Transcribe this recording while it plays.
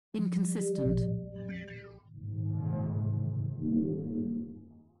Inconsistent.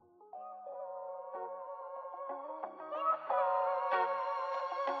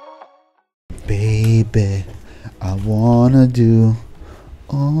 Baby, I wanna do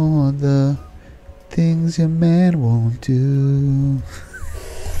all the things your man won't do.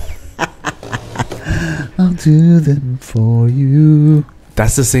 I'll do them for you.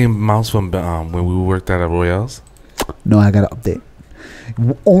 That's the same mouse from when we worked at Royale's. No, I gotta update.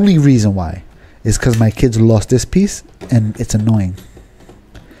 Only reason why is because my kids lost this piece and it's annoying.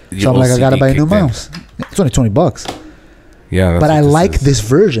 So I'm like, I gotta buy a new mouse. It's only $20. Yeah, but I like this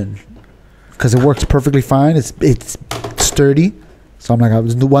version because it works perfectly fine. It's sturdy. So I'm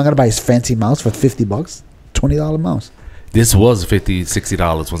like, the one I gotta buy is fancy mouse for $50, $20 mouse. This was $50,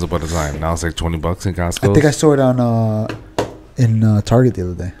 $60 once upon a time. Now it's like $20 in Costco. I think I saw it on in Target the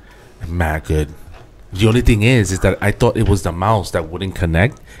other day. Mad good. The only thing is that I thought it was the mouse that wouldn't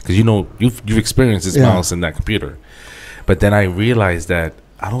connect because you've experienced this mouse in that computer, but then I realized that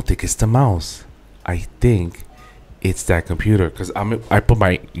I don't think it's the mouse. I think it's that computer because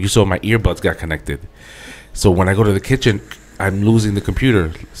you saw my earbuds got connected, so when I go to the kitchen, I'm losing the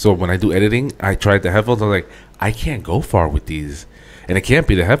computer. So when I do editing, I tried the headphones. I was like, I can't go far with these, and it can't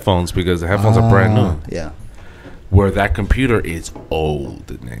be the headphones because the headphones are brand new. Yeah, where that computer is old,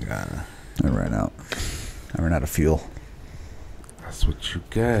 nigga. I ran out of fuel. That's what you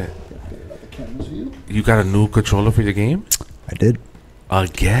get. You got a new controller for your game? I did.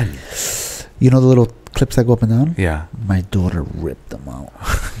 Again. You know the little clips that go up and down? Yeah. My daughter ripped them out.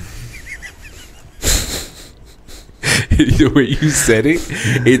 The way you said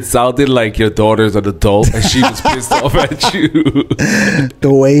it sounded like your daughter's an adult and she was pissed off at you.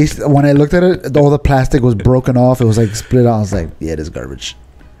 The way, when I looked at it, all the plastic was broken off. It was like split out. I was like, yeah, it is garbage.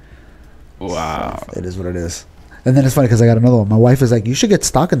 Wow. So it is what it is. And then it's funny because I got another one. My wife is like, you should get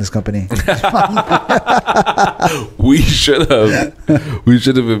stock in this company. We should have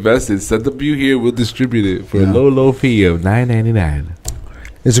invested. Send them you here. We'll distribute it for a low fee of $9.99.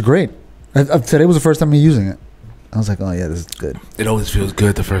 It's great. Today was the first time me using it. I was like, oh yeah, this is good. It always feels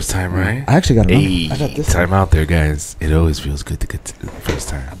good the first time, right? I actually got another. Hey, I got this time out there, guys. It always feels good to get the first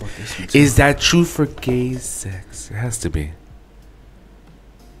time. Is that true for gay sex? It has to be.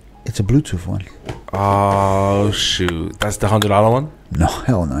 It's a Bluetooth one. Oh shoot! That's the $100 one. No,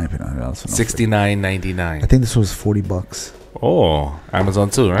 hell no, I paid $100. $69.99. I think this was $40. Oh,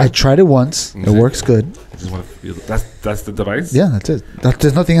 Amazon too, right? I tried it once. It works good. Just want to feel that's the device. Yeah, that's it.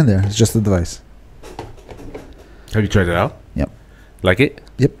 There's nothing in there. It's just the device. Have you tried it out? Yep. Like it?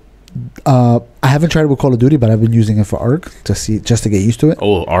 Yep. I haven't tried it with Call of Duty, but I've been using it for Ark just to get used to it.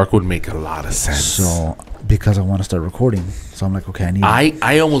 Oh, Ark would make a lot of sense. So because I want to start recording, so I'm like, okay,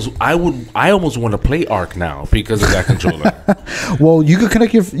 I almost want to play Ark now because of that controller. Well, you could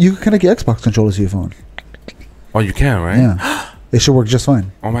connect your Xbox controller to your phone. Oh, you can, right? Yeah. It should work just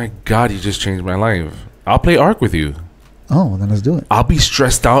fine. Oh my God, you just changed my life. I'll play Ark with you. Oh, well, then let's do it. I'll be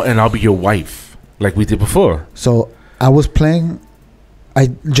stressed out and I'll be your wife, like we did before. So I was playing,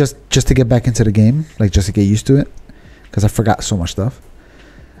 just to get back into the game, like just to get used to it, because I forgot so much stuff.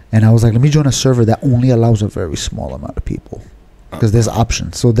 And I was like, let me join a server that only allows a very small amount of people, because there's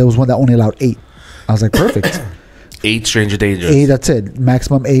options. So there was one that only allowed 8. I was like, perfect. 8 stranger dangers. 8, that's it.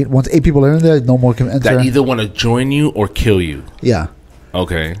 Maximum 8. Once 8 people are in there, no more can enter. That either want to join you or kill you. Yeah.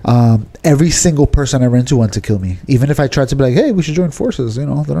 Okay. Every single person I ran into wanted to kill me. Even if I tried to be like, hey, we should join forces, I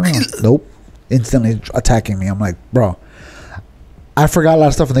don't know. Nope. Instantly attacking me. I'm like, bro, I forgot a lot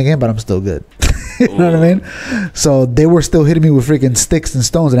of stuff in the game, but I'm still good. You know what I mean? So they were still hitting me with freaking sticks and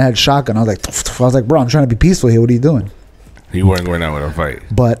stones, and I had shotgun. I was like, bro, I'm trying to be peaceful here. What are you doing? You weren't going out with a fight.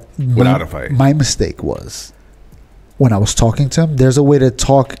 But without a fight. My mistake was when I was talking to him, there's a way to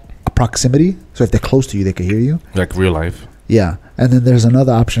talk a proximity. So if they're close to you, they can hear you. Like real life. Yeah. And then there's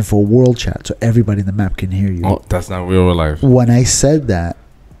another option for world chat, so everybody in the map can hear you. Oh, that's not real life. When I said that,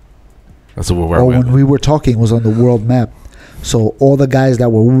 that's what we're when we were talking was on the world map. So all the guys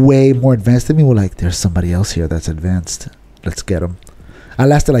that were way more advanced than me were like, there's somebody else here that's advanced. Let's get him. I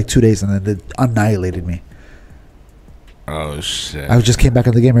lasted like 2 days and then they annihilated me. Oh, shit. I just came back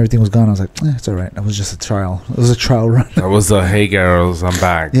in the game. Everything was gone. I was like, it's all right. That was just a trial. It was a trial run. That was a, hey, girls, I'm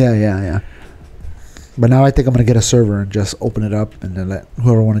back. Yeah. But now I think I'm going to get a server and just open it up and then let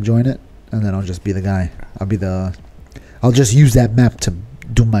whoever want to join it. And then I'll just be the guy. I'll just use that map to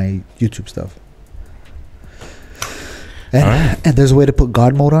do my YouTube stuff. And there's a way to put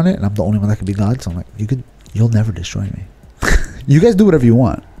God mode on it, and I'm the only one that can be God. So I'm like, you'll never destroy me. You guys do whatever you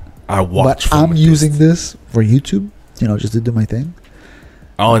want. I watch. But I'm using this for YouTube, just to do my thing.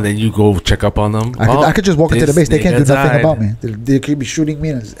 Oh, and then you go check up on them. I could just walk into the base. They can't do nothing died. about me. They could be shooting me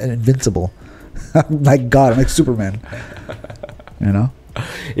and invincible. My God, I'm like Superman. You know.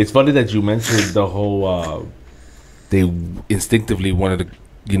 It's funny that you mentioned the whole. They instinctively wanted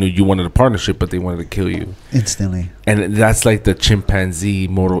to, you wanted a partnership, but they wanted to kill you instantly. And that's like the chimpanzee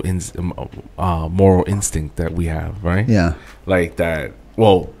moral instinct that we have, right? Yeah. Like that.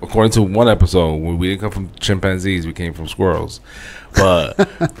 Well, according to one episode, we didn't come from chimpanzees; we came from squirrels. But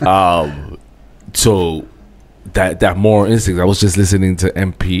so that moral instinct. I was just listening to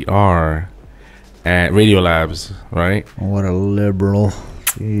NPR and Radio Labs, right? What a liberal.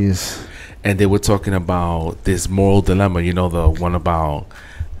 Jeez. And they were talking about this moral dilemma. You know, the one about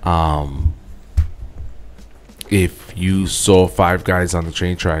if you saw 5 guys on the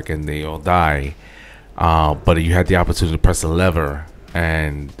train track and they all die, but you had the opportunity to press a lever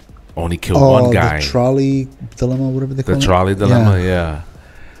and only kill one guy. The trolley dilemma, whatever they call it. The trolley dilemma, yeah.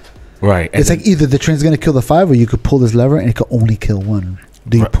 Right. It's like either the train's going to kill the 5 or you could pull this lever and it could only kill one.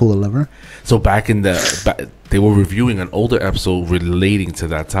 Do you pull a lever? So back in they were reviewing an older episode relating to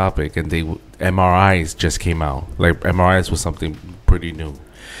that topic, and MRIs just came out. Like MRIs was something pretty new.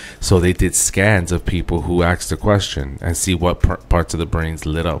 So they did scans of people who asked the question and see what parts of the brains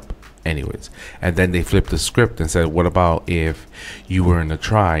lit up. Anyways, and then they flipped the script and said, what about if you were in a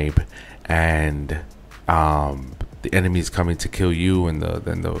tribe and the enemy's coming to kill you and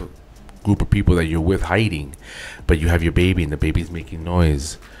the group of people that you're with hiding, but you have your baby and the baby's making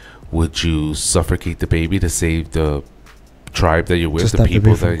noise? Would you suffocate the baby to save the tribe that you're with, the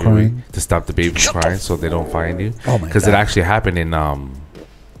people that you're with, to stop the baby from crying so they don't find you? Oh my God. Because it actually happened in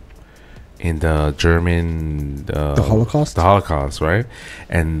the German the Holocaust, right?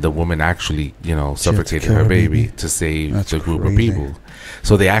 And the woman actually, suffocated her baby to save the group of people.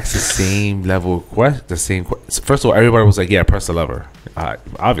 So they asked the same level of question. First of all, everybody was like, "Yeah, press the lever."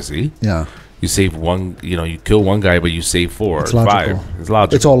 Obviously, yeah. You save one, you kill one guy, but you save 4 or 5. It's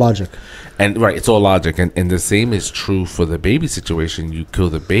logical. It's all logic. And right, it's all logic. And the same is true for the baby situation. You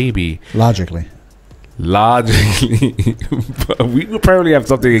kill the baby logically. But we apparently have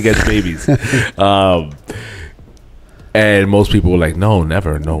something against babies. And most people were like, no,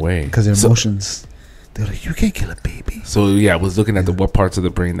 never, no way. Because their emotions, they're like, you can't kill a baby. So yeah, I was looking at what parts of the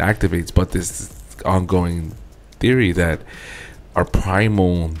brain activates, but this ongoing theory that our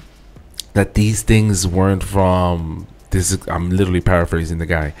primal, that these things weren't from this. I'm literally paraphrasing the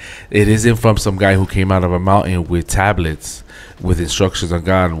guy. It isn't from some guy who came out of a mountain with tablets with instructions on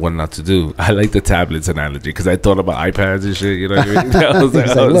God and what not to do. I like the tablets analogy because I thought about iPads and shit. You know what I mean? I was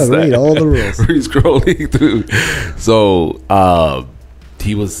like, look, read all the rules. Scrolling through. So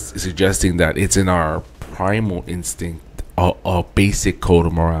he was suggesting that it's in our primal instinct, a basic code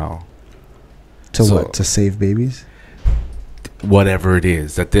of morale. To save babies? Whatever it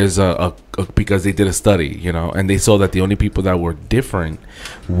is, that there's because they did a study, and they saw that the only people that were different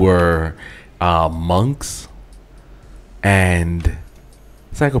were monks and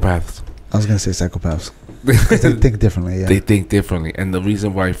psychopaths. I was gonna say psychopaths. They think differently. Yeah, they think differently, and the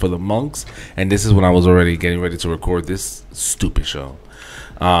reason why for the monks, and this is when I was already getting ready to record this stupid show,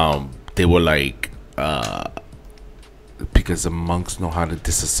 they were like, because the monks know how to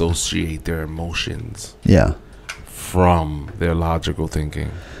disassociate their emotions. Yeah. From their logical thinking.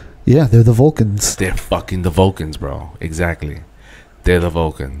 Yeah, they're the Vulcans. They're fucking the Vulcans, bro. Exactly. They're the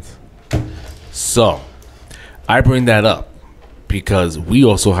Vulcans. So, I bring that up because we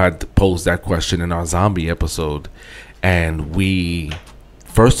also had to pose that question in our zombie episode. And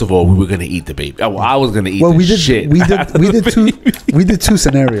first of all, we were going to eat the baby. Well, I was going to eat shit. We did two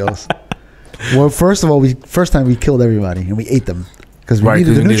scenarios. Well, first of all, first time we killed everybody and we ate them because we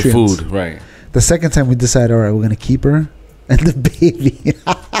needed the nutrients. Food, right. The second time we decided, all right, we're going to keep her and the baby.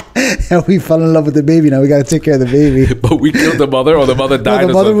 And we fell in love with the baby. Now we got to take care of the baby. But we killed the mother, or the mother died? No,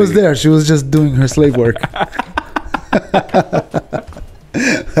 the mother was there. She was just doing her slave work.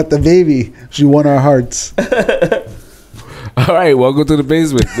 But the baby, she won our hearts. All right, welcome to the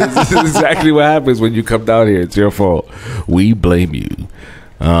basement. This is exactly what happens when you come down here. It's your fault. We blame you.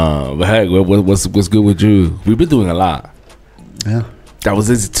 But heck, what's good with you? We've been doing a lot. Yeah. I was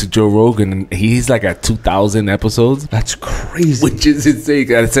listening to Joe Rogan, and he's like at 2,000 episodes. That's crazy. Which is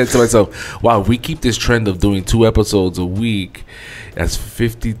insane. I said to myself, wow, if we keep this trend of doing 2 episodes a week, that's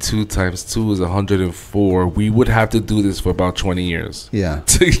 52 times 2 is 104. We would have to do this for about 20 years. Yeah.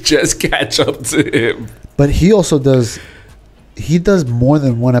 To just catch up to him. But he also does more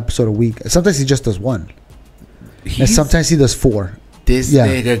than 1 episode a week. Sometimes he just does 1. And sometimes he does 4. This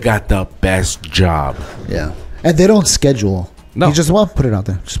nigga got the best job. Yeah. And they don't schedule. No. You just put it out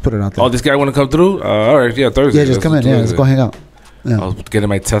there. Just put it out there. Oh, this guy want to come through? All right, yeah, Thursday. Yeah, just come in. Yeah, let's go hang out. Yeah. I'll get in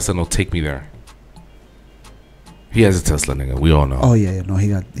my Tesla and it'll take me there. He has a Tesla, nigga. We all know. Oh yeah, no,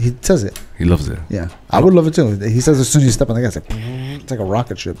 he says it. He loves it. Yeah, I would love it too. He says as soon as you step on the gas, it's like a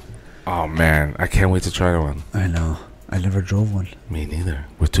rocket ship. Oh man, I can't wait to try one. I know. I never drove one. Me neither.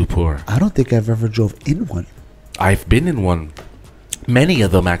 We're too poor. I don't think I've ever drove in one. I've been in one. Many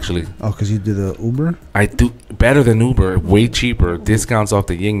of them actually. Oh, because you do the Uber? I do better than Uber, way cheaper, discounts off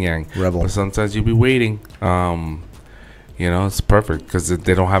the yin yang. Rebel. But sometimes you'll be waiting. You know, it's perfect because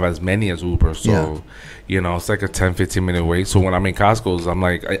they don't have as many as Uber. So, you know, it's like a 10, 15 minute wait. So when I'm in Costco's, I'm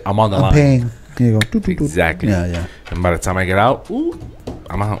like, I'm on the line. I'm paying. Here you go. Exactly. Yeah. And by the time I get out, ooh,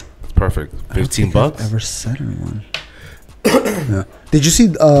 I'm out. It's perfect. $15. I've ever sat in one. Yeah. Did you see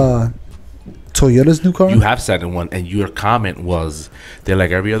Toyota's new car? You have sat in one, and your comment was, they're like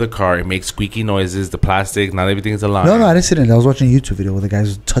every other car. It makes squeaky noises. The plastic, not everything is aligned. No, I didn't sit in it. I was watching a YouTube video where the guy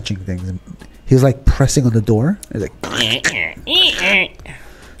was touching things. And he was like pressing on the door. He's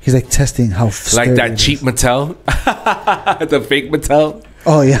like, testing how like that cheap Mattel, the fake Mattel.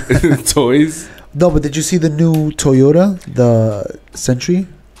 Oh yeah, toys. No, but did you see the new Toyota, the Century?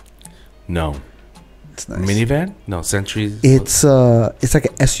 No. It's nice. Minivan? No, Century. It's like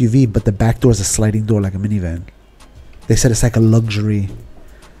an SUV, but the back door is a sliding door like a minivan. They said it's like a luxury.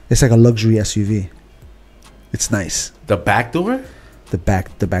 It's like a luxury SUV. It's nice. The back door? The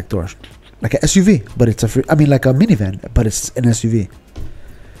back door, like an SUV, but it's like a minivan, but it's an SUV.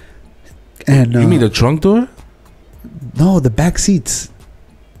 And you mean the trunk door? No, the back seats.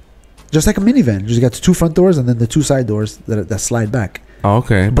 Just like a minivan. You got the two front doors and then the two side doors that slide back. Oh,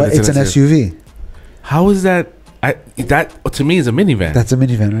 okay. But it's an SUV. How is that? That to me is a minivan. That's a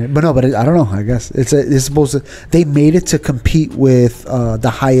minivan, right? But no, I don't know. I guess it's supposed to. They made it to compete with the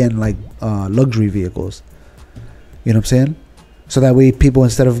high end like luxury vehicles. You know what I'm saying? So that way, people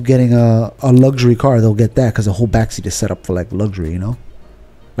instead of getting a luxury car, they'll get that because the whole backseat is set up for like luxury. You know,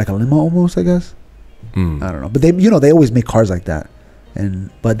 like a limo almost. I guess. I don't know, but they always make cars like that,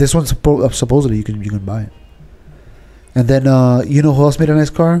 but this one's supposedly you can buy it. And then you know who else made a nice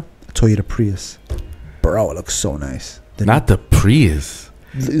car? A Toyota Prius. Bro, it looks so nice. Not the Prius.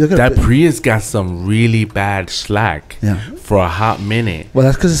 That Prius got some really bad slack for a hot minute. Well,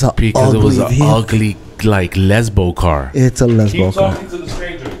 that's because it was an ugly like lesbo car. It's a lesbo car. Keep talking to the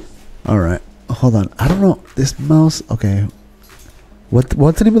strangers. All right, hold on. I don't know this mouse. Okay,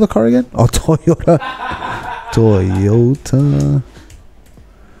 what's the name of the car again? Oh, Toyota. Toyota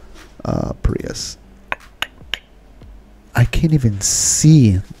Prius. I can't even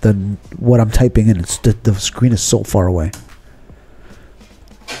see what I'm typing in. It's the screen is so far away.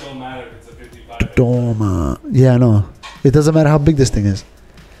 It don't matter if it's a 55. Yeah, no. It doesn't matter how big this thing is.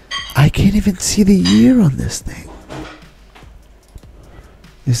 I can't even see the year on this thing.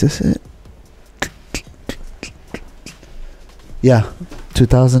 Is this it? Yeah,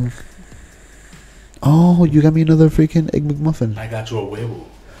 2000. Oh, you got me another freaking Egg McMuffin. I got you a huevo.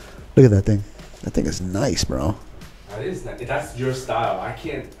 Look at that thing. That thing is nice, bro. That is nice. That's your style. I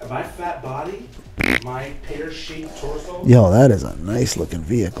can't. My fat body, my pear-shaped torso. Yo, that is a nice looking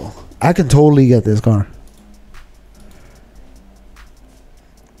vehicle. I can totally get this car.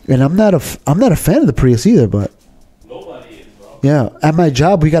 And I'm not a fan of the Prius either, but Nobody is, bro. yeah, at my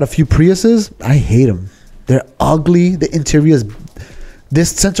job we got a few Priuses. I hate them. They're ugly. The interior is this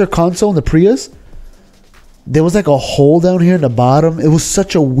center console in the Prius. There was like a hole down here in the bottom. It was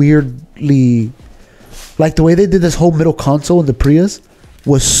such a weirdly, like the way they did this whole middle console in the Prius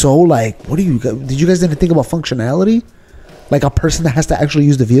was so like, did you guys didn't think about functionality? Like a person that has to actually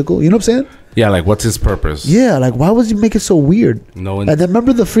use the vehicle. You know what I'm saying? Yeah, like what's his purpose? Yeah, like why would you make it so weird? No one. And then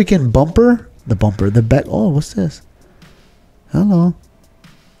remember the freaking bumper? The back. Oh, what's this? Hello.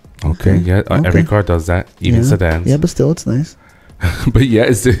 Okay, yeah. Every car does that, even sedans. Yeah, but still, it's nice. But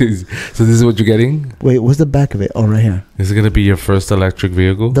yeah, so this is what you're getting? Wait, what's the back of it? Oh, right here. Is it going to be your first electric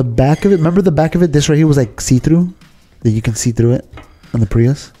vehicle? The back of it, remember the back of it? This right here was like see-through? That you can see through it on the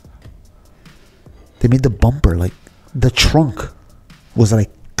Prius? They made the bumper, like, the trunk was like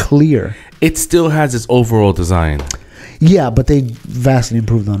clear. It still has its overall design. Yeah, but they vastly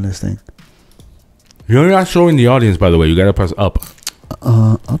improved on this thing. You're not showing the audience, by the way. You got to press up.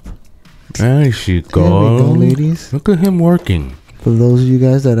 Up. There she goes. There we go, ladies. Look at him working. For those of you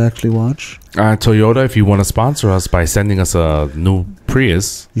guys that actually watch, Toyota, if you want to sponsor us by sending us a new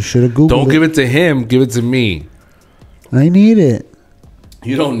Prius, you should have Googled Don't give it to him. Give it to me. I need it.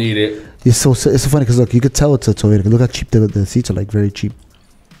 You don't need it. It's so funny because look, you could tell it's a Toyota. Look how cheap the seats are, like very cheap.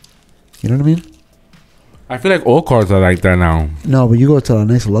 You know what I mean? I feel like all cars are like that now. No, but you go to a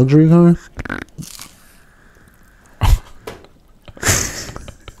nice luxury car.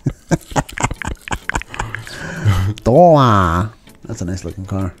 That's a nice looking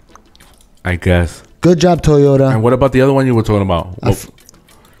car. I guess. Good job, Toyota. And what about the other one you were talking about?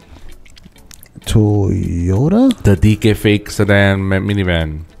 Toyota? The DK fake sedan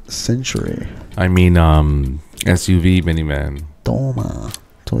minivan. Century. I mean, SUV minivan. Toma.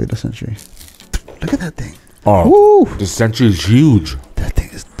 Toyota Century. Look at that thing. Oh, Woo! the Century is huge. That thing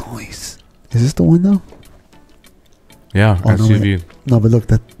is nice. Is this the one though? Yeah, SUV. No, but look,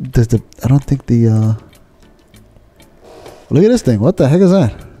 that there's the. I don't think the. Look at this thing. What the heck is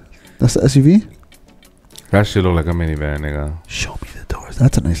that? That's the SUV. That shit look like a minivan, nigga. Show me the doors.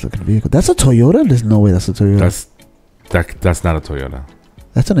 That's a nice looking vehicle. That's a Toyota. There's no way that's a Toyota. That's not a Toyota.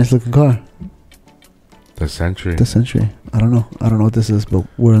 That's a nice looking car. The Century. The Century. I don't know. I don't know what this is, but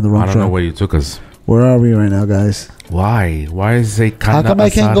we're in the wrong track. I don't know where you took us. Where are we right now, guys? Why? Why is it? How come I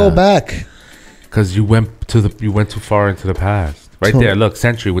can't go back? Because you went too far into the past. Right there, look,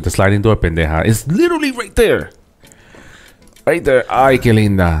 Century with the sliding door pendeja. It's literally right there. Right there. Ay, que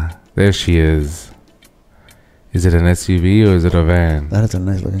linda. There she is. Is it an SUV or is it a van? That is a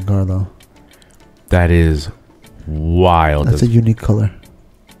nice looking car, though. That is wild. That's a unique color.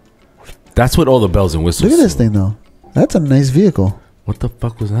 That's what all the bells and whistles. Look at this thing, though. That's a nice vehicle. What the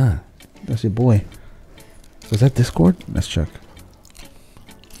fuck was that? That's your boy. Was that Discord? Let's check.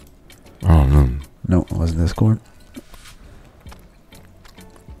 Oh, no. No, it wasn't Discord.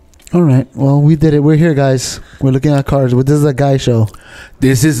 All right. Well, we did it. We're here, guys. We're looking at cars. This is a guy show.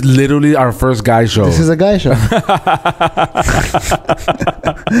 This is literally our first guy show. This is a guy show.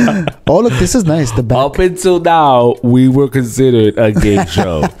 Oh, look. This is nice. The back. Up until now, we were considered a gay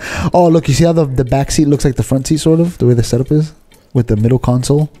show. Oh, look. You see how the back seat looks like the front seat, sort of? The way the setup is? With the middle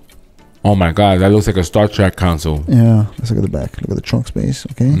console? Oh, my God. That looks like a Star Trek console. Yeah. Let's look at the back. Look at the trunk space.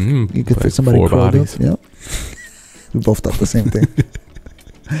 Okay. You could like fit somebody curled up. bodies. Yep. We both thought the same thing.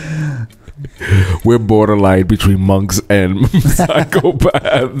 We're borderline between monks and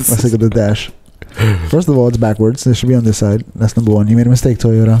psychopaths. Let's look at the dash. First of all, it's backwards. It should be on this side. That's number one. You made a mistake,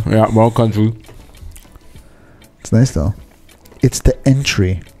 Toyota. Yeah, wrong country. It's nice, though. It's the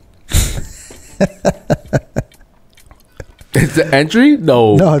entry. It's the entry?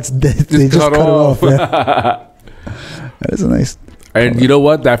 No. No, it's they just cut it off. Yeah. That is a nice. And you know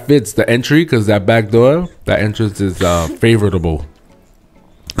what? That fits the entry because that back door, that entrance is favorable.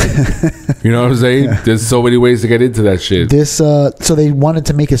 You know what I'm saying? Yeah. There's so many ways to get into that shit. This so they wanted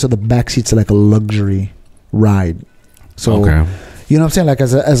to make it so the back seats are like a luxury ride. So okay. You know what I'm saying? Like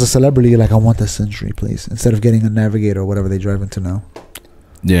as a celebrity, you're like, I want the Century, please, instead of getting a Navigator or whatever they drive into now.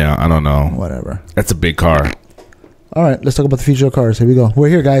 Yeah, I don't know. Whatever. That's a big car. All right, let's talk about the future of cars. Here we go. We're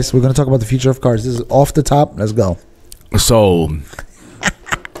here, guys. We're going to talk about the future of cars. This is off the top. Let's go. So,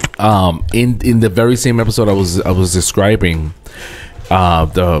 in the very same episode I was describing,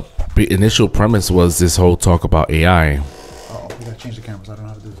 the initial premise was this whole talk about AI. Oh, we got to change the cameras. I don't know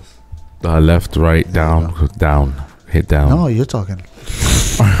how to do this. Left, right, down, hit down. No, you're talking.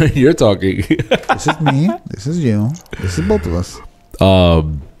 You're talking. This is me. This is you. This is both of us.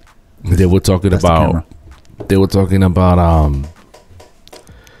 They were talking about. They were talking about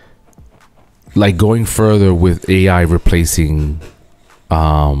like going further with AI replacing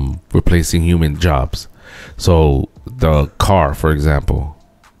human jobs. So the car, for example,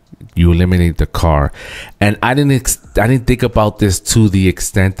 you eliminate the car, and I didn't think about this to the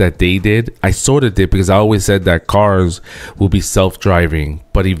extent that they did. I sort of did because I always said that cars will be self-driving,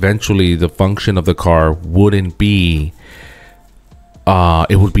 but eventually the function of the car wouldn't be.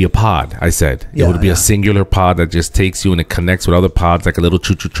 It would be a pod. I said it would be a singular pod that just takes you and it connects with other pods like a little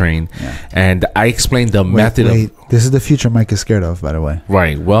choo-choo train. Yeah. And I explained the method. This is the future Mike is scared of, by the way.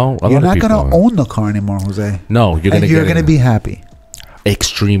 Right. Well, you're not going to own the car anymore, Jose. No, you're going to be happy.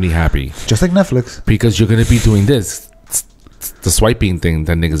 Extremely happy. Just like Netflix. Because you're going to be doing this, the swiping thing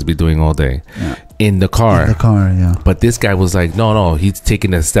that niggas be doing all day in the car. Yeah. But this guy was like, no, he's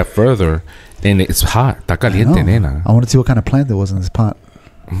taking it a step further. And it's hot. Está caliente, nena. I want to see what kind of plant there was in this pot.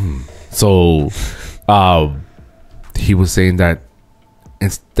 So, he was saying that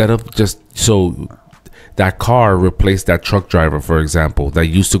instead of that car replaced that truck driver, for example, that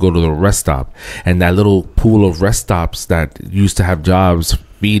used to go to the rest stop, and that little pool of rest stops that used to have jobs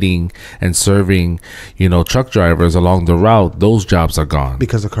feeding and serving, truck drivers along the route. Those jobs are gone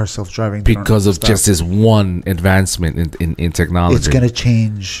because the car's self-driving. Because of just this one advancement in technology. It's gonna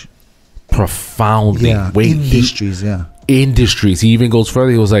change. Profoundly. Industries. He even goes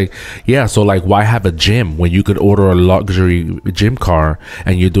further. He was like, so like why have a gym when you could order a luxury gym car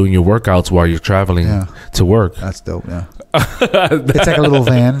and you're doing your workouts while you're traveling to work? That's dope. It's like a little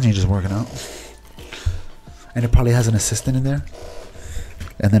van and you're just working out, and it probably has an assistant in there,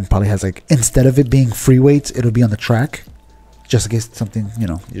 and then probably has like, instead of it being free weights, it'll be on the track just in case something,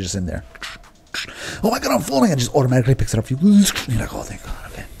 you're just in there. Oh my God, I'm falling. And just automatically picks it up for you. You're like, oh, thank God.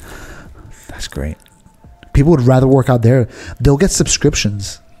 Okay. That's great. People would rather work out there. They'll get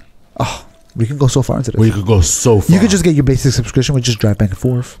subscriptions. Oh, we can go so far into this. We could go so far. You could just get your basic subscription. We just drive back and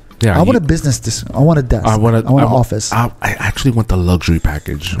forth. Yeah, I want a business. I want a desk. I want an office. I actually want the luxury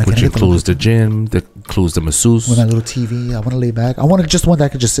package, which includes the gym, that includes the masseuse. With my little TV. I want to lay back. I want just one that I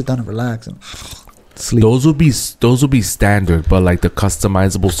could just sit down and relax and sleep. Those would be standard, but like the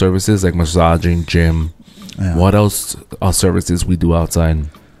customizable services like massaging, gym. Yeah. What else are services we do outside?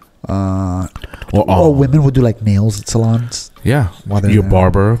 Or women would do like nails at salons. Yeah, your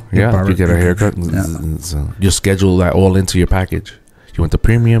barber. You get a haircut. Yeah. You schedule that all into your package. You want the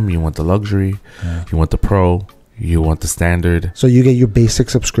premium, you want the luxury, you want the pro, you want the standard. So you get your basic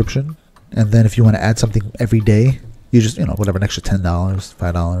subscription, and then if you want to add something every day, you just whatever, an extra $10,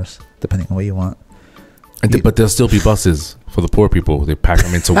 $5, depending on what you want. But there'll still be buses for the poor people. They pack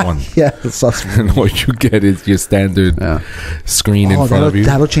them into one. Yeah, that's awesome. And what you get is your standard screen in front of you.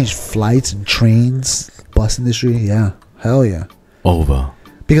 That'll change flights and trains, bus industry. Yeah, hell yeah. Over.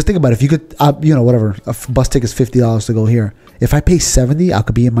 Because think about it, if you could, whatever, a bus ticket's $50 to go here. If I pay $70, I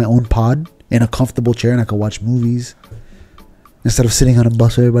could be in my own pod in a comfortable chair and I could watch movies instead of sitting on a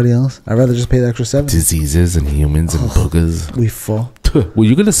bus with everybody else. I'd rather just pay the extra $70. Diseases and humans and boogers. We fall. Were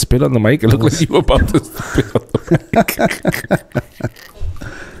you gonna spit on the mic? It looked like you were about to spit on the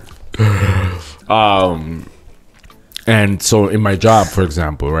mic. And so in my job, for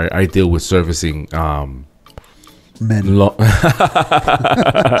example, right, I deal with servicing men.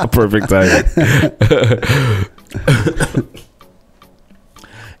 Perfect time.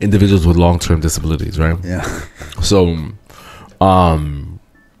 Individuals with long-term disabilities, right? Yeah. So,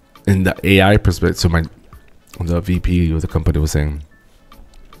 in the AI perspective, so the VP of the company was saying,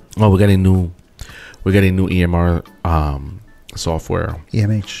 "Oh, we're getting new EMR software,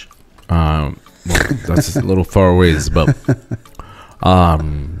 EMH. Well, that's a little far away, but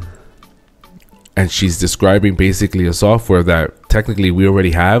and she's describing basically a software that technically we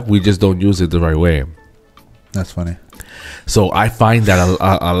already have. We just don't use it the right way." That's funny. So I find that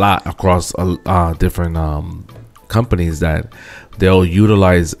a lot across different companies that they'll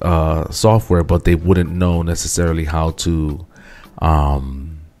utilize software, but they wouldn't know necessarily how to.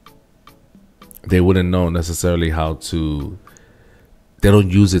 They don't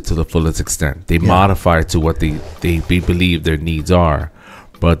use it to the fullest extent. They modify it to what they believe their needs are,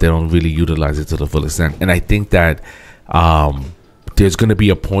 but they don't really utilize it to the full extent. And I think that there's going to be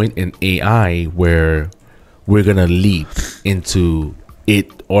a point in AI where we're going to leap into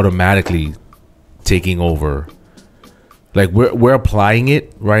it automatically taking over. Like we're applying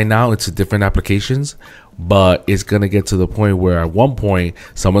it right now into different applications, but it's going to get to the point where at one point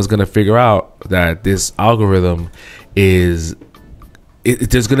someone's going to figure out that this algorithm is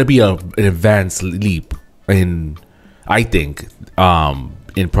there's going to be an advanced leap in, I think,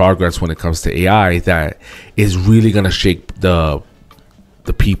 in progress when it comes to AI that is really going to shake the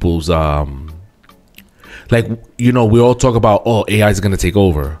people's we all talk about, oh, AI is going to take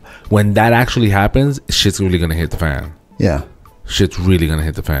over. When that actually happens, shit's really going to hit the fan. Yeah. Shit's really going to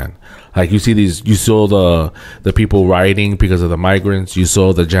hit the fan. Like you saw the people rioting because of the migrants. You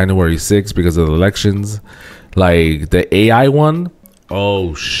saw the January 6th because of the elections. Like the AI one,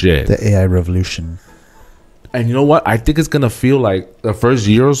 oh shit. The AI revolution. And you know what? I think it's going to feel like the first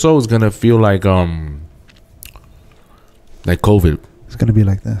year or so is going to feel like COVID. It's going to be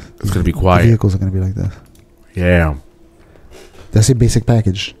like this. It's going to be quiet. The vehicles are going to be like this. Yeah. That's a basic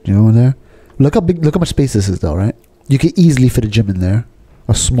package. You know in there? Look how much space this is though, right? You could easily fit a gym in there.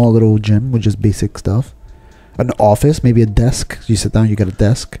 A small little gym with just basic stuff. An office, maybe a desk. You sit down, you get a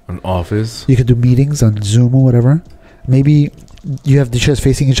desk. An office. You could do meetings on Zoom or whatever. Maybe you have the chairs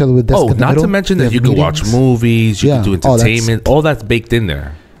facing each other with desks in the middle. Not to mention that you can watch movies, you can do entertainment. All that's baked in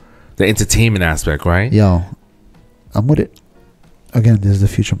there. The entertainment aspect, right? Yo, I'm with it. Again, this is the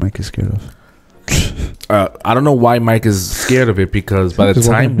future Mike is scared of. I don't know why Mike is scared of it, because by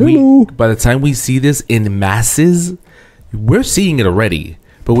the time we see this in masses, we're seeing it already,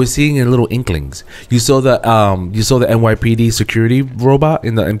 but we're seeing it in little inklings. You saw the NYPD security robot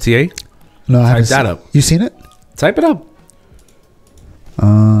in the MTA? No, I haven't. Type that up. You seen it? Type it up.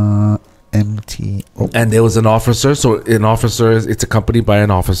 MT. Oh. And there was an officer. So an officer, it's accompanied by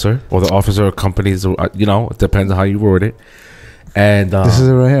an officer, or the officer accompanies. It depends on how you word it. And this is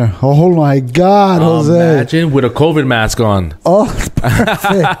it right here. Oh my God, Jose! Imagine with a COVID mask on. Oh,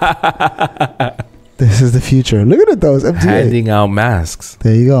 perfect. This is the future. Look at it, those MTA handing out masks.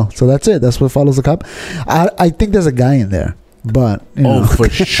 There you go. So that's it. That's what follows the cop. I think there's a guy in there. But you know. For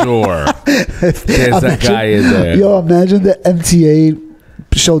sure. There's that guy in there. Yo, imagine the MTA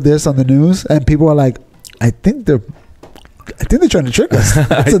showed this on the news, and people are like, "I think they're trying to trick us."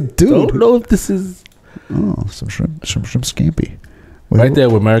 That's a dude. I don't know if this is some shrimp scampi. Wait, right there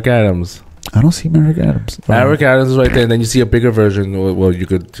with Merrick Adams. I don't see Merrick Adams. Merrick Adams is right there, and then you see a bigger version. Well, you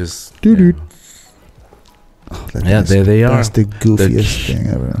could just dude. Yeah, there they are. That's the goofiest thing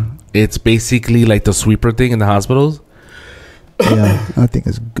ever. It's basically like the sweeper thing in the hospitals. Yeah, I think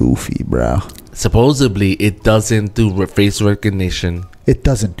it's goofy, bro. Supposedly, it doesn't do face recognition. It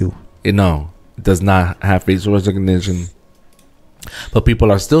doesn't do. It does not have face recognition. But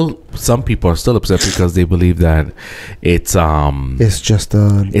some people are still upset because they believe that it's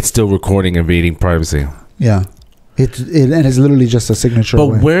still recording, invading privacy. Yeah. And it's literally just a signature.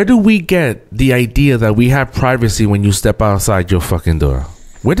 But where do we get the idea that we have privacy when you step outside your fucking door?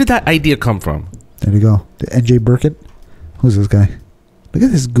 Where did that idea come from? There you go. The NJ Burkett. Who's this guy? Look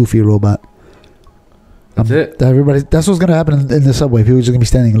at this goofy robot. That's it. That's what's gonna happen in the subway. People are just gonna be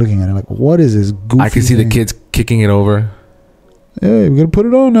standing looking at it like, what is this goofy? I can see the kids kicking it over. Hey, we're gonna put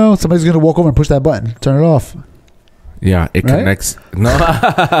it on now. Somebody's gonna walk over and push that button. Turn it off. Yeah, it connects. No.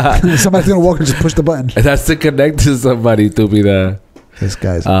 Somebody's gonna walk and just push the button. It has to connect to somebody to be there. This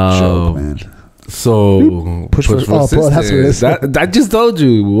guy's a joke, man. So push for assistance. That's what it is. I just told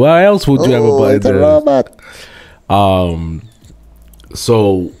you. Why else would you have a button? It's a robot.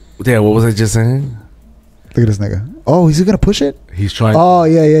 So yeah, what was I just saying? Look at this nigga. Oh, is he gonna push it? He's trying. Oh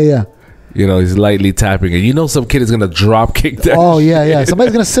yeah. You know, he's lightly tapping it. You know, some kid is gonna drop kick that. Oh yeah.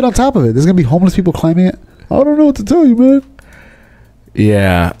 Somebody's gonna sit on top of it. There's gonna be homeless people climbing it. I don't know what to tell you, man.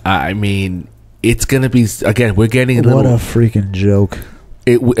 Yeah, I mean, it's gonna be again. We're getting what a freaking joke.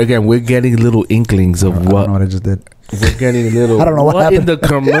 We're getting little inklings of I don't know what I just did. We're getting little. I don't know what happened in the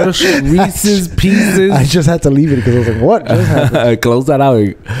commercial. Reese's Pieces. I just had to leave it because I was like, "What just happened?" Close that out.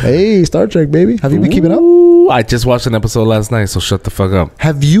 Hey, Star Trek, baby. Have you been keeping up? I just watched an episode last night, so shut the fuck up.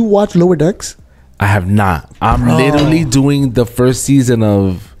 Have you watched Lower Decks? I have not. I'm literally doing the first season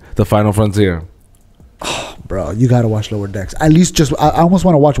of The Final Frontier. Oh, bro, you gotta watch Lower Decks. At least I almost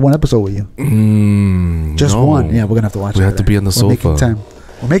want to watch one episode with you. Just one. Yeah, we're gonna have to watch. We have to be on the sofa.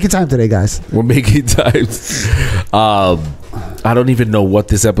 We're making time today, guys. We're making time. I don't even know what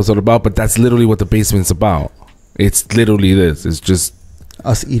this episode about, but that's literally what the basement's about. It's literally this. It's just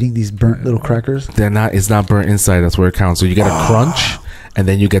us eating these burnt little crackers. It's not burnt inside. That's where it counts. So you get a crunch, and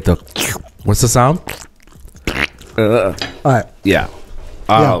then you get the. What's the sound? All right. Yeah.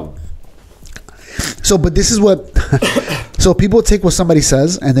 So, but this is what. So people take what somebody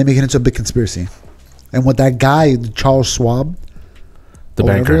says and they make it into a big conspiracy, and what that guy Charles Schwab, the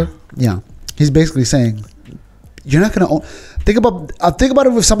banker, he's basically saying, you're not gonna own. Think about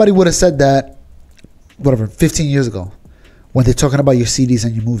it. If somebody would have said that, 15 years ago, when they're talking about your CDs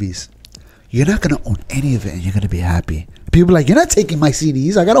and your movies, you're not gonna own any of it, and you're gonna be happy. People are like, you're not taking my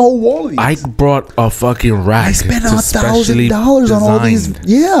CDs. I got a whole wall of these. I brought a fucking rack. I spent $1,000 on all these.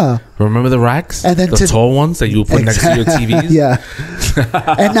 Yeah. Remember the racks? And then the tall ones that you put next to your TVs? Yeah.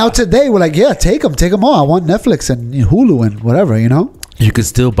 And now today, we're like, yeah, take them all. I want Netflix and Hulu and whatever, you know? You could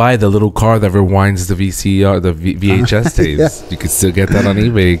still buy the little car that rewinds the VHS tapes. You could still get that on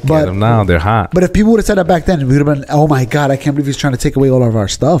eBay. Get them now. They're hot. But if people would have said that back then, we would have been, oh my God, I can't believe he's trying to take away all of our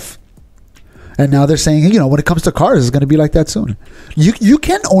stuff. And now they're saying, when it comes to cars, it's going to be like that soon. You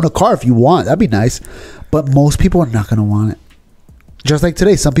can own a car if you want. That'd be nice. But most people are not going to want it. Just like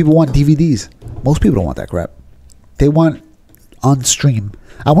today, some people want DVDs. Most people don't want that crap. They want on stream.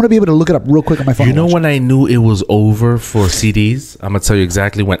 I want to be able to look it up real quick on my phone. You know when I knew it was over for CDs? I'm going to tell you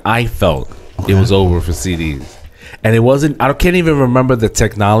exactly when I felt it was over for CDs. And it wasn't, I can't even remember the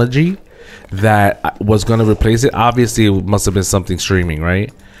technology that was going to replace it. Obviously, it must have been something streaming,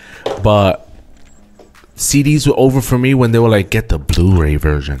 right? But CDs were over for me when they were like, get the Blu-ray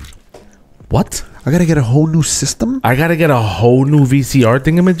version. What? I gotta get a whole new system? I gotta get a whole new VCR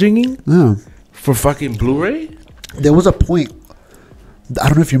thingamajiggy? Yeah. For fucking Blu-ray? There was a point, I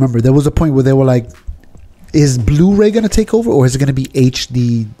don't know if you remember, there was a point where they were like, is Blu-ray gonna take over, or is it gonna be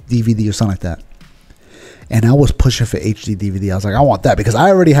HD DVD or something like that? And I was pushing for HD DVD. I was like, I want that because I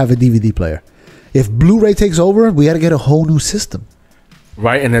already have a DVD player. If Blu-ray takes over, we gotta get a whole new system.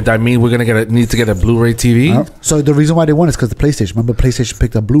 Right, and that means we're gonna need to get a Blu-ray TV. So the reason why they want is because the PlayStation. Remember, PlayStation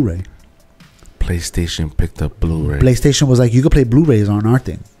picked up Blu-ray. PlayStation picked up Blu-ray. PlayStation was like, you could play Blu-rays on our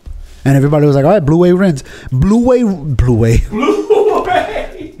thing, and everybody was like, all right, Blu-ray wins. Blu-ray.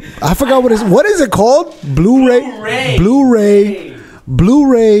 I forgot what is it called? Blu-ray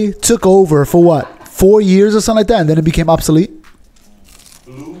took over for what? 4 years or something like that, and then it became obsolete.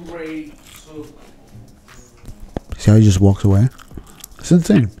 Blu-ray took. See how he just walks away? It's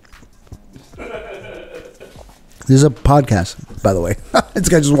insane. This is a podcast, by the way. This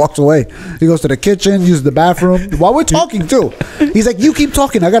guy just walks away. He goes to the kitchen, uses the bathroom. While we're talking, too. He's like, you keep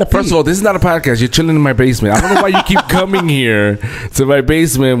talking. I got to pee. First of all, this is not a podcast. You're chilling in my basement. I don't know why you keep coming here to my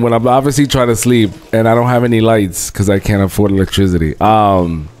basement when I'm obviously trying to sleep and I don't have any lights because I can't afford electricity.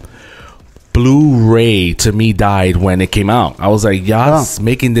 Blu-ray to me died when it came out. I was like, y'all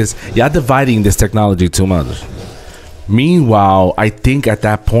making this, y'all dividing this technology too much. Meanwhile, I think at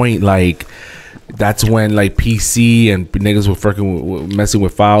that point, like, that's when like PC and niggas were fucking messing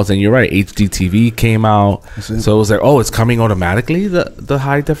with files. And you're right, HDTV came out, so it was like, oh, it's coming automatically, the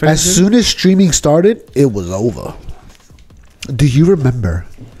high definition. As soon as streaming started, it was over. Do you remember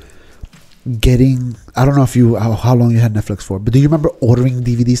getting? I don't know if you how long you had Netflix for, but do you remember ordering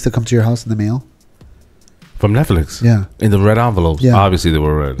DVDs to come to your house in the mail from Netflix? Yeah, in the red envelopes. Yeah, obviously they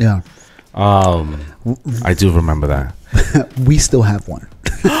were red. Yeah, I do remember that. We still have one.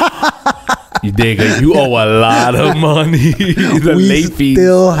 You nigga, you owe a lot of money. We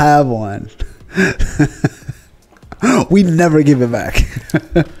still have one. We never give it back.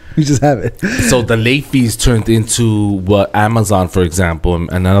 We just have it. So the late fees turned into what Amazon, for example,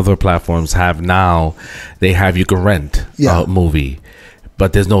 and other platforms have now. They have, you can rent a movie,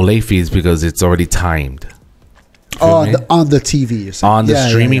 but there's no late fees because it's already timed. On the TV, on the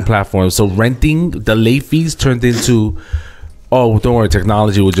streaming platform. So renting, the late fees turned into, oh, don't worry,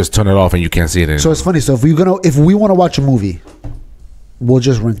 technology will just turn it off and you can't see it anymore. So it's funny. So if we want to watch a movie, we'll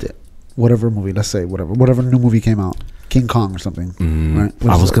just rent it. Whatever movie, let's say whatever new movie came out, King Kong or something. Right?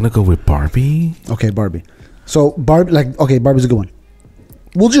 I was gonna go with Barbie. Okay, Barbie. So Barbie's a good one.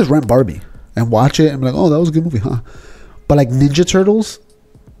 We'll just rent Barbie and watch it and be like, oh, that was a good movie, huh? But like Ninja Turtles,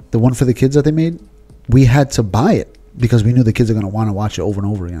 the one for the kids that they made, we had to buy it because we knew the kids are gonna want to watch it over and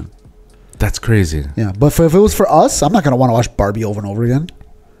over again. That's crazy. Yeah, but if it was for us, I'm not gonna want to watch Barbie over and over again.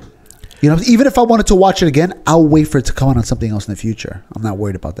 You know, even if I wanted to watch it again, I'll wait for it to come on something else in the future. I'm not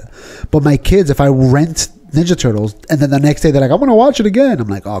worried about that. But my kids, if I rent Ninja Turtles and then the next day they're like, I want to watch it again, I'm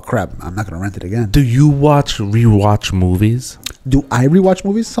like, oh crap, I'm not gonna rent it again. Do you rewatch movies? Do I rewatch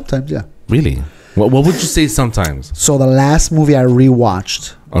movies? Sometimes, yeah. Really? What would you say sometimes? So the last movie I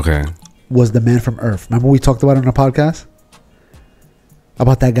rewatched, was The Man from Earth. Remember we talked about it on a podcast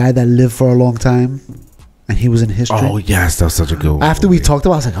about that guy that lived for a long time. And he was in history. Oh yes, that was such a good one. After we talked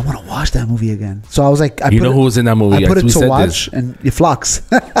about it, I was like, I want to watch that movie again. So I was like, who was in that movie? I put it to watch, and it flocks.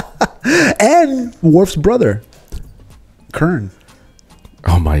 And Worf's brother, Kern.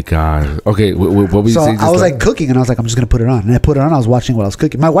 Oh my god. Okay, what were you saying? So I was like cooking, and I was like, I'm just gonna put it on. And I put it on. I was watching while I was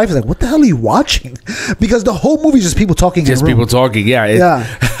cooking. My wife was like, "What the hell are you watching?" Because the whole movie is just people talking. Just people talking. Yeah. Yeah.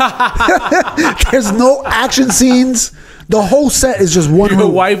 There's no action scenes. The whole set is just one. Your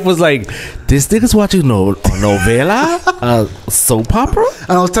wife was like, "This nigga's watching novela, soap opera."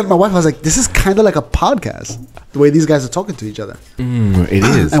 And I was telling my wife, I was like, "This is kind of like a podcast. The way these guys are talking to each other. It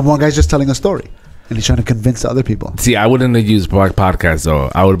is." And one guy's just telling a story. And he's trying to convince the other people. See, I wouldn't have used podcast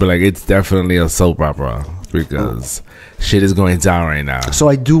though. I would be like, it's definitely a soap opera because shit is going down right now. So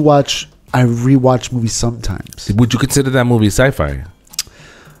I rewatch movies sometimes. Would you consider that movie sci-fi?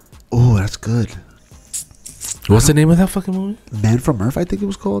 Oh, that's good. What's the name of that fucking movie? Man from Earth, I think it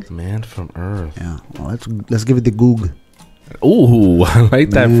was called. Man from Earth. Yeah. Well, let's give it the goog. Ooh, I like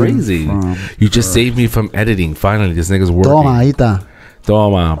that phrasing. You just saved me from editing. Finally, this nigga's working. Toma, ahí está.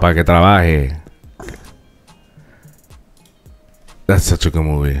 Toma, para que trabaje. That's such a good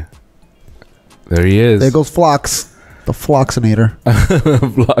movie. There he is. There goes Phlox. The Phloxinator.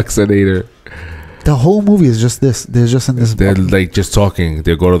 Phloxinator. The whole movie is just this. They're just in this. They're like just talking.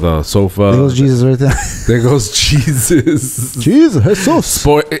 They go to the sofa. There goes Jesus right there. There goes Jesus. Jesus, Jesus.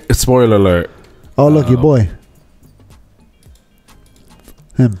 Spoiler alert. Oh, look, your boy.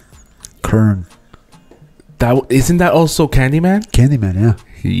 Him. Kern. Isn't that also Candyman? Candyman, yeah.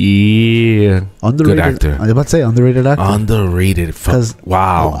 Yeah. Underrated. Good actor. I was about to say underrated actor. Underrated.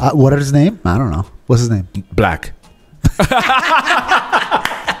 Wow. What is his name? I don't know. What's his name? Black.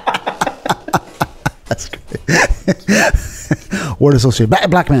 That's great. Word associate.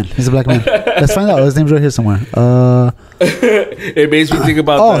 Black man. He's a black man. Let's find out. His name's right here somewhere. It makes me think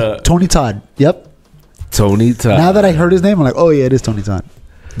about Tony Todd. Yep. Tony Todd. Now that I heard his name, I'm like, oh yeah, it is Tony Todd.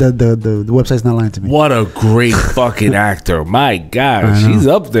 The website's not lying to me. What a great fucking actor. My God. She's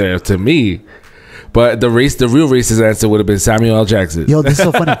up there to me. But the real racist answer would have been Samuel L. Jackson. Yo, this is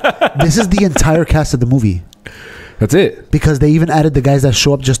so funny. This is the entire cast of the movie. That's it. Because they even added the guys that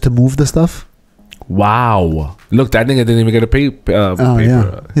show up just to move the stuff. Wow. Look, that nigga didn't even get a paper.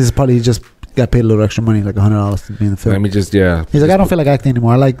 Yeah. He just got paid a little extra money, like $100 to be in the film. Let me just, He's like, I don't feel like acting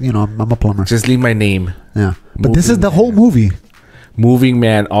anymore. I like, I'm a plumber. Just leave my name. Yeah. But this is the whole movie. Moving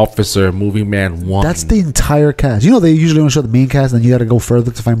Man Officer, Moving Man 1. That's the entire cast. You know, they usually only show the main cast, and you got to go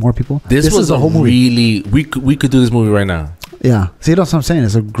further to find more people. This was the whole movie. We could do this movie right now. Yeah. See, that's what I'm saying.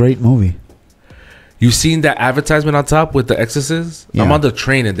 It's a great movie. You seen that advertisement on top with The Exorcist? Yeah. I'm on the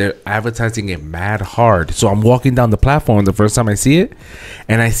train and they're advertising it mad hard. So I'm walking down the platform the first time I see it,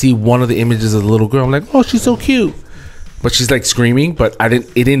 and I see one of the images of the little girl. I'm like, oh, she's so cute. But she's like screaming, but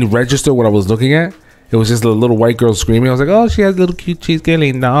it didn't register what I was looking at. It was just a little white girl screaming. I was like, oh, she has a little cute cheese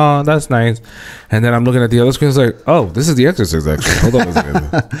killing. Oh, that's nice. And then I'm looking at the other screen. It's like, oh, this is The Exorcist, actually. Hold on a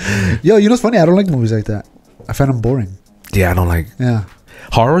second. Yo, you know what's funny? I don't like movies like that. I find them boring. Yeah, I don't like. Yeah.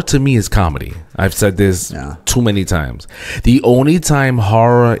 Horror to me is comedy. I've said this too many times. The only time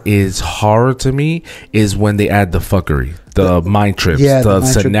horror is horror to me is when they add the fuckery, the mind trips, the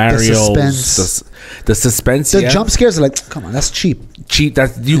scenarios, the suspense. The jump scares are like, come on, that's cheap.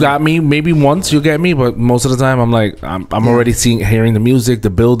 That you got me. Maybe once you'll get me, but most of the time I'm like, I'm already hearing the music, the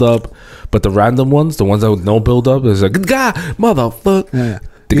build up. But the random ones, the ones that with no build up, is like, God, motherfucker. Yeah.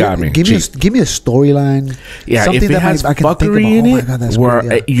 Got me. Give me a storyline. Yeah, something if it has fuckery in it,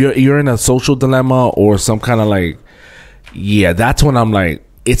 where you're in a social dilemma or some kind of like, that's when I'm like,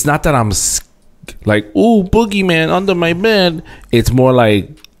 it's not that I'm like, ooh, boogeyman under my bed. It's more like,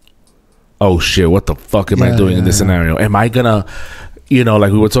 oh shit, what the fuck am I doing in this scenario? Am I gonna,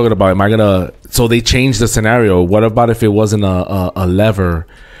 like we were talking about, am I gonna? So they changed the scenario. What about if it wasn't a lever?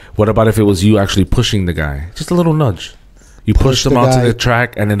 What about if it was you actually pushing the guy? Just a little nudge. You pushed them onto the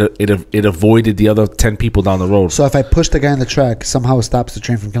track, and it avoided the other 10 people down the road. So if I push the guy on the track, somehow it stops the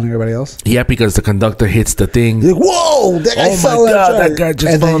train from killing everybody else? Yeah, because the conductor hits the thing. You're like, whoa, that guy fell on the track. That guy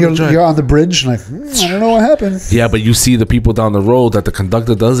just fell on the track. You're on the bridge, like, I don't know what happened. Yeah, but you see the people down the road that the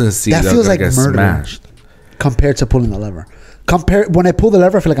conductor doesn't see. That feels like murder smashed. Compared to pulling the lever. When I pull the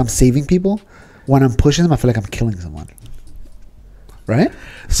lever, I feel like I'm saving people. When I'm pushing them, I feel like I'm killing someone. Right?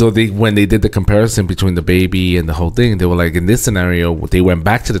 So when they did the comparison between the baby and the whole thing, they were like, in this scenario, they went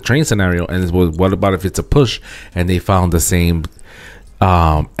back to the train scenario, and it was, what about if it's a push? And they found the same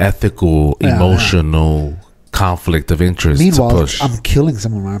ethical, emotional conflict of interest. Meanwhile, to push. I'm killing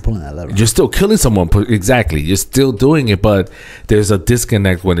someone when I'm pulling that lever. You're still killing someone. Exactly. You're still doing it, but there's a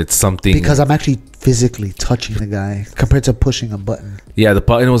disconnect when it's something. Because I'm actually physically touching the guy compared to pushing a button. Yeah, the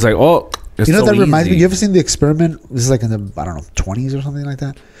button was like, oh. You know, that reminds me. You ever seen the experiment? This is like in the 20s or something like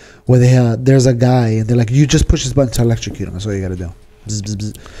that, where there's a guy and they're like, you just push this button to electrocute him. That's all you got to do. Bzz, bzz,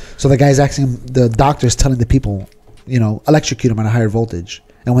 bzz. So the guy's asking, the doctor's telling the people, electrocute him at a higher voltage.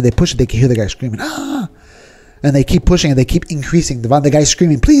 And when they push it, they can hear the guy screaming, ah! And they keep pushing and they keep increasing. The guy's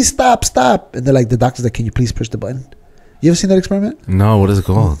screaming, please stop. And they're like, the doctor's like, can you please push the button? You ever seen that experiment? No, what is it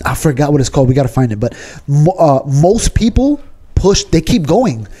called? I forgot what it's called. We got to find it. But most people they keep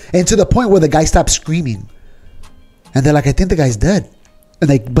going, and to the point where the guy stops screaming, and they're like, I think the guy's dead,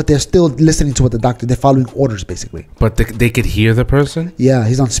 but they're still listening to what they're following orders basically. But they could hear the person. Yeah,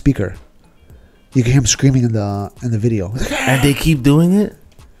 he's on speaker. You can hear him screaming in the video, like, and they keep doing it.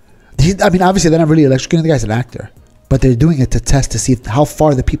 I mean, obviously they're not really electrocuting the guy's an actor, but they're doing it to test to see how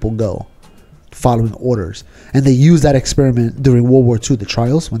far the people go following orders. And they used that experiment during World War II, the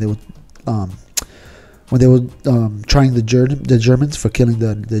trials, when they would trying the Germans for killing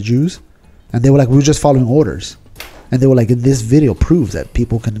the Jews, and they were like, we were just following orders, and they were like, this video proves that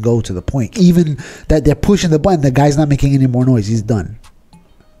people can go to the point, even that they're pushing the button, the guy's not making any more noise, he's done,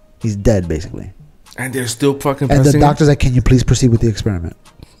 he's dead basically, and they're still fucking. And the doctor's like, can you please proceed with the experiment?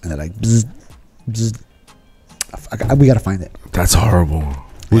 And they're like, bzz, bzz. We gotta find it. That's horrible.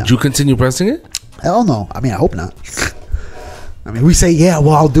 Would you continue pressing it? Hell no. I mean, I hope not. I mean, we say, yeah,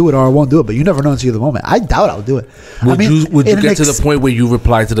 well, I'll do it or I won't do it, but you never know until the moment. I doubt I'll do it. Would you get to the point where you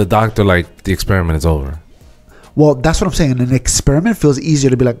reply to the doctor like, the experiment is over? Well, that's what I'm saying. An experiment feels easier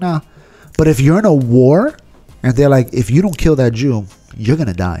to be like, nah. But if you're in a war and they're like, if you don't kill that Jew, you're going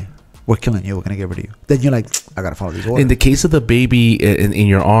to die. We're killing you. We're going to get rid of you. Then you're like, I got to follow these orders. In the case of the baby in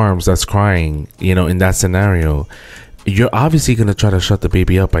your arms that's crying, in that scenario, you're obviously going to try to shut the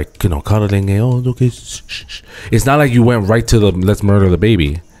baby up by, cuddling it. Oh, okay. Shh. It's not like you went right to the let's murder the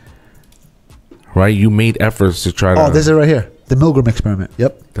baby. Right? You made efforts to try to... Oh, this is right here. The Milgram experiment.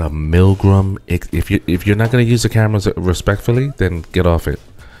 Yep. The Milgram... If you're not going to use the cameras respectfully, then get off it.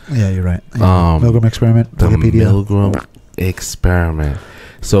 Yeah, you're right. Milgram experiment. The Milgram experiment.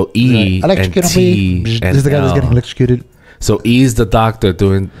 So E and T and This is the guy that's getting electrocuted. So E is the doctor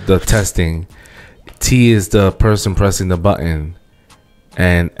doing the testing. T is the person pressing the button,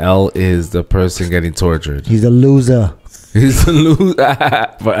 and L is the person getting tortured. He's a loser. He's a loser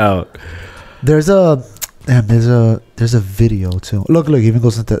for L. There's a video too. Look, even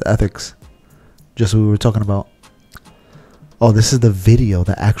goes into ethics. Just what we were talking about. Oh, this is the video,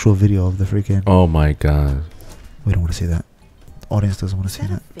 the actual video of the freaking. Oh my god. We don't want to see that. Audience doesn't want to see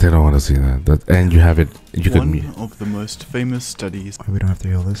that. They don't want to see that. And you have it. You One could. of the most famous studies. We don't have to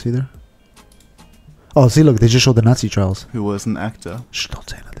hear all this either. Oh, see, look, they just showed the Nazi trials. Who was an actor. Shh, don't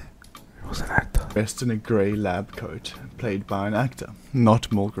say nothing. It was an actor. Dressed in a grey lab coat, played by an actor, not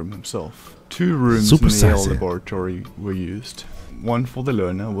Milgram himself. 2 rooms Super in the Yale sassy. laboratory were used. One for the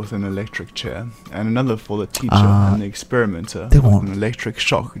learner with an electric chair, and another for the teacher and the experimenter they with won't. an electric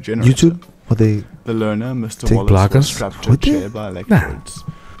shock generator. YouTube? What they... The learner, Mr. Take Wallace, blockers? was strapped to a Would they? chair by electrodes.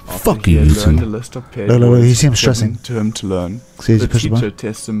 After Fuck he you, had YouTube. learned a list of paired Look, words you see him given stressing. to him to learn. See, The he pushed the teacher button?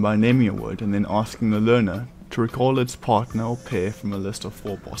 tests him by naming a word and then asking the learner to recall its partner or pair from a list of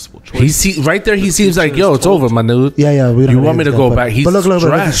 4 possible choices. Right there. He The seems like, teacher yo, is it's over, told- my dude. Yeah, yeah. We don't You know want me this to guy, go but- back? He's but look, he's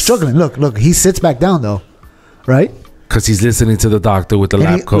stressed. struggling. Look. He sits back down, though. Right? Because he's listening to the doctor with the And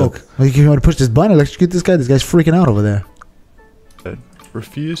lab coat. Look, like, you want to push this button, electrocute this guy? This guy's freaking out over there.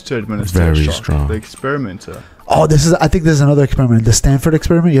 Refused to administer Very a shock. strong. The experimenter. Oh, I think this is another experiment. The Stanford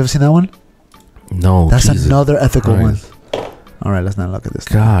experiment. You ever seen that one? No, That's Jesus another ethical Christ. one. All right, let's not look at this.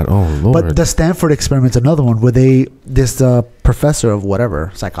 God, oh Lord. But the Stanford experiment's another one where this professor of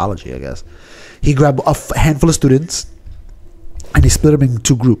whatever, psychology, I guess, he grabbed a handful of students and he split them in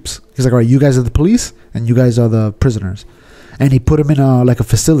 2 groups. He's like, all right, you guys are the police and you guys are the prisoners. And he put them in a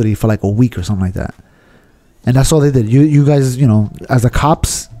facility for like a week or something like that. And that's all they did. You guys, as the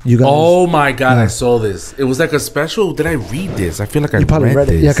cops, you guys. Oh my God, Yeah. I saw this. It was like a special. Did I read this? I feel like I you probably read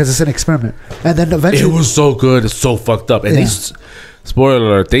it. this. Yeah, because it's an experiment. And then It eventually. was so good. It's so fucked up. And Yeah. spoiler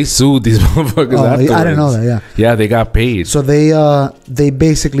alert, they sued these motherfuckers Oh, afterwards. I didn't know that, yeah. Yeah, they got paid. So they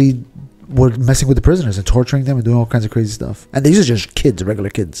basically were messing with the prisoners and torturing them and doing all kinds of crazy stuff. And these are just kids, regular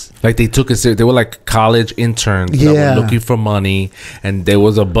kids. Like they took it serious. They were like college interns that Yeah. were looking for money, and there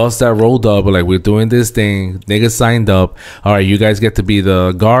was a bus that rolled up. Like, we're doing this thing. Niggas signed up. All right, you guys get to be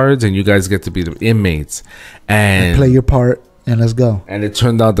the guards, and you guys get to be the inmates. And Play your part and let's go. And it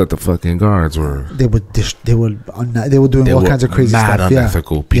turned out that the fucking guards were They were doing all kinds of crazy mad stuff.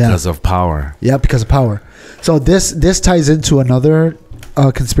 unethical because of power. Yeah, because of power. So this ties into another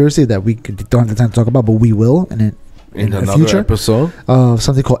conspiracy that we don't have the time to talk about, but we will in the another future. episode.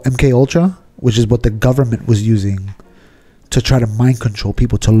 Something called MK Ultra, which is what the government was using to try to mind control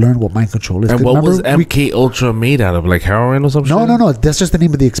people, to learn what mind control is. And what was Remember, MK Ultra made out of? Like heroin or something? No. That's just the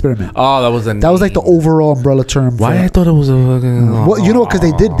name of the experiment. Oh, that was That was like the overall umbrella term. Why I thought it was a fucking. Well, because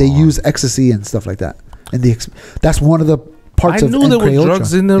they use ecstasy and stuff like that. And that's one of the parts I of knew there MK were Ultra.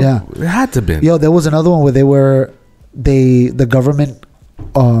 drugs in there. Yeah. It had to be. Yo, there was another one where the government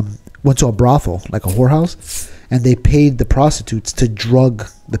went to a brothel, like a whorehouse, and they paid the prostitutes to drug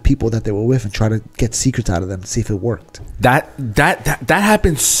the people that they were with and try to get secrets out of them, see if it worked. That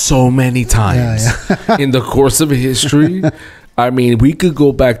happened so many times in the course of history. I mean, we could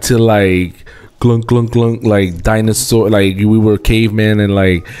go back to like clunk clunk clunk, like dinosaur, like we were cavemen, and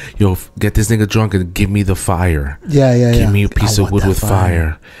like, yo, get this nigga drunk and give me the fire. Give me a piece of wood with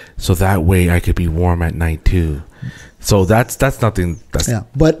fire, so that way I could be warm at night too. So that's nothing.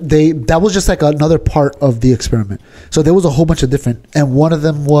 But that was just like another part of the experiment. So there was a whole bunch of different, and one of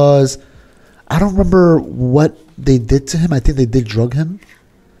them was, I don't remember what they did to him. I think they did drug him,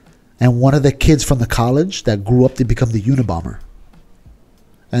 and one of the kids from the college that grew up to become the Unabomber,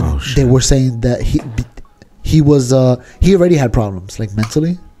 and they were saying that he already had problems like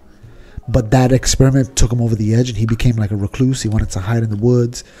mentally, but that experiment took him over the edge, and he became like a recluse. He wanted to hide in the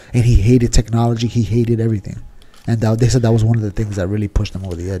woods, and he hated technology. He hated everything. And they said that was one of the things that really pushed them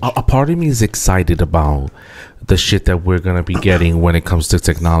over the edge. A part of me is excited about the shit that we're going to be getting when it comes to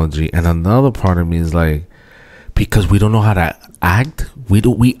technology. And another part of me is like, because we don't know how to act.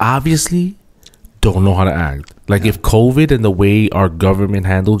 We obviously don't know how to act. Like, if COVID and the way our government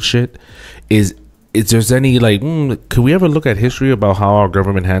handled shit is there's any like, could we ever look at history about how our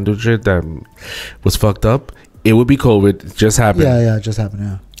government handled shit that was fucked up? It would be COVID. It just happened. Yeah, it just happened,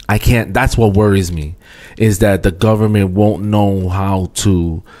 yeah. I can't. That's what worries me, is that the government won't know how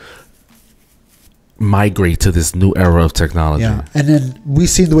to migrate to this new era of technology. Yeah, and then we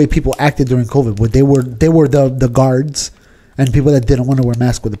seen the way people acted during COVID. Where they were the guards and people that didn't want to wear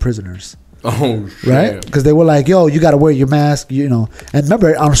masks with the prisoners. Oh, shit. Right? Because they were like, "Yo, you got to wear your mask," And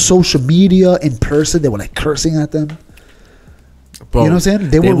remember, on social media, in person, they were like cursing at them. Bro, you know what I'm saying?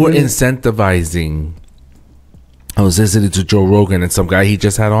 They were really incentivizing. I was listening to Joe Rogan and some guy he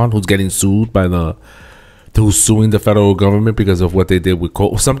just had on who's getting sued who's suing the federal government because of what they did with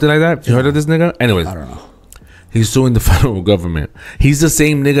something like that. You heard of this nigga? Anyways, I don't know. He's suing the federal government. He's the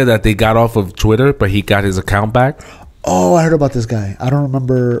same nigga that they got off of Twitter, but he got his account back. Oh, I heard about this guy. I don't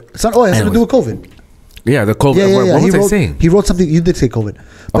remember. It has something to do with COVID. Yeah, the COVID. Yeah. What was I saying? He wrote something. You did say COVID,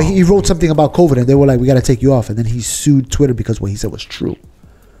 but he wrote something about COVID, and they were like, "We got to take you off." And then he sued Twitter because what he said was true.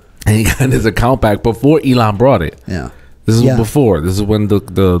 And he got his account back before Elon brought it. Yeah, this is before. This is when the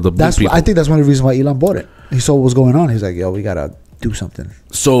that's. people. I think that's one of the reasons why Elon bought it. He saw what was going on. He's like, "Yo, we gotta do something."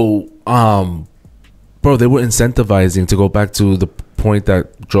 So, bro, they were incentivizing, to go back to the point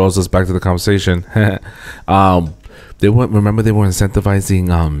that draws us back to the conversation. They were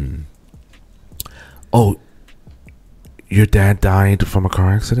incentivizing. Oh, your dad died from a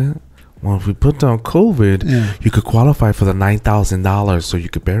car accident? Well, if we put down COVID, you could qualify for the $9,000 so you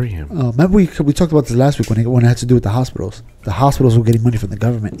could bury him. Remember we talked about this last week when it had to do with the hospitals. The hospitals were getting money from the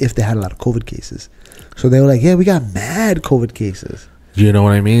government if they had a lot of COVID cases. So they were like, yeah, we got mad COVID cases. You know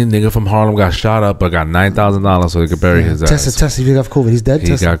what I mean? Nigga from Harlem got shot up but got $9,000 so they could bury his ass. Test if you have COVID. He's dead.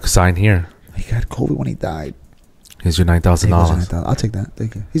 He got signed here. He got COVID when he died. Here's your $9,000. I'll take that.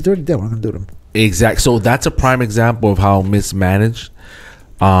 Thank you. He's already dead. What am I going to do to him? Exactly. So that's a prime example of how mismanaged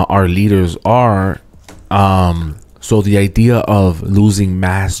our leaders are. So the idea of losing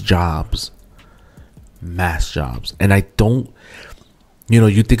mass jobs, and I don't,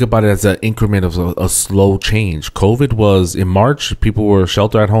 you think about it as an increment of a slow change. COVID was in March, people were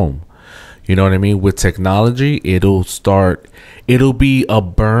shelter at home. You know what I mean? With technology, it'll be a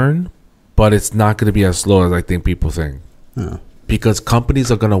burn, but it's not going to be as slow as I think people think. Yeah. Because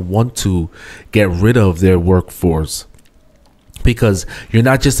companies are going to want to get rid of their workforce. Because you're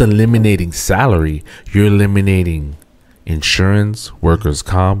not just eliminating salary, you're eliminating insurance, workers'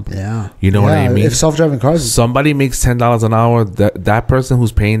 comp. Yeah. You know what I mean? If self-driving cars... Somebody makes $10 an hour, that person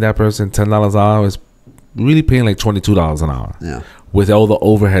who's paying that person $10 an hour is really paying like $22 an hour. Yeah. With all the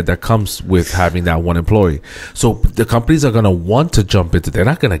overhead that comes with having that one employee. So the companies are going to want to jump into. They're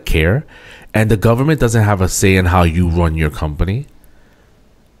not going to care. And the government doesn't have a say in how you run your company.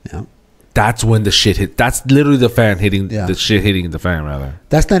 Yeah. That's when the shit hit. That's literally the fan hitting the shit hitting the fan, rather.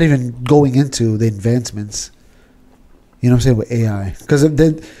 That's not even going into the advancements. You know what I'm saying, with AI. Because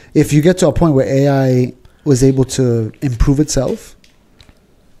if you get to a point where AI was able to improve itself,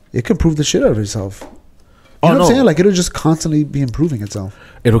 it can improve the shit out of itself. You know what I'm saying? Like, it'll just constantly be improving itself.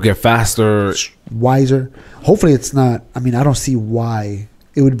 It'll get faster. Wiser. Hopefully it's not... I mean, I don't see why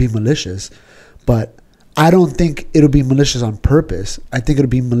it would be malicious. But I don't think it'll be malicious on purpose. I think it'll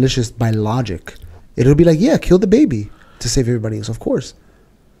be malicious by logic. It'll be like, yeah, kill the baby to save everybody else. Of course.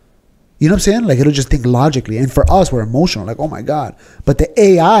 You know what I'm saying? Like, it'll just think logically. And for us, we're emotional. Like, oh, my God. But the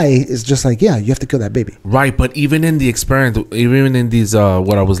AI is just like, yeah, you have to kill that baby. Right. But even in the experiment, even in these,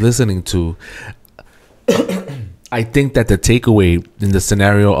 what I was listening to... I think that the takeaway in the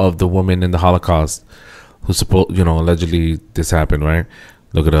scenario of the woman in the Holocaust who allegedly this happened, right?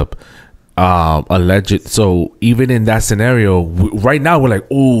 Look it up. Alleged. So even in that scenario, right now we're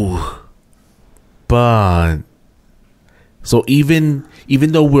like, ooh, but so even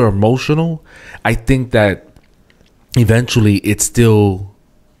though we're emotional, I think that eventually we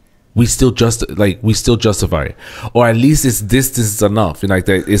still justify it, or at least it's distance enough, and like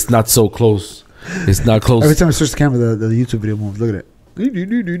that it's not so close. It's not close. Every time I switch the camera, the YouTube video moves. Look at it.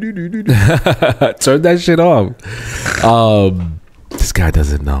 Turn that shit off. This guy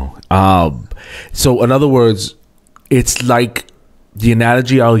doesn't know. So in other words, it's like the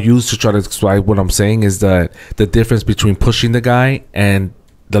analogy I'll use to try to describe what I'm saying is that the difference between pushing the guy and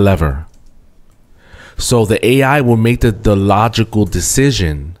the lever. So the AI will make the logical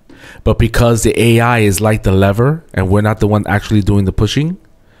decision, but because the AI is like the lever and we're not the one actually doing the pushing,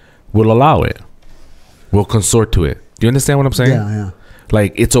 we'll allow it. We'll consort to it. Do you understand what I'm saying? Yeah.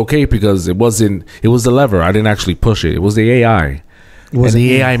 Like, it's okay because it was the lever. I didn't actually push it. It was the AI. And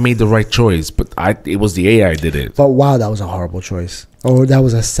the AI made the right choice, but it was the AI did it. But wow, that was a horrible choice. Or that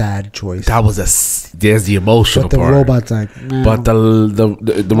was a sad choice. There's the emotional part. But the robot's like, no. But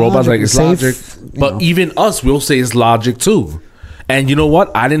the robot's like, it's logic. But even us, we'll say it's logic too. And you know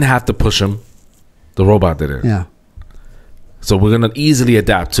what? I didn't have to push him. The robot did it. Yeah. So we're gonna easily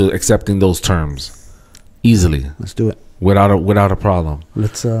adapt to accepting those terms. Easily. Let's do it. Without a let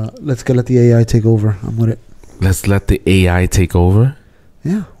the AI take over. I'm with it. Let's let the AI take over.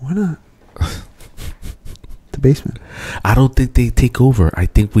 Yeah, why not? The basement. I don't think they take over. I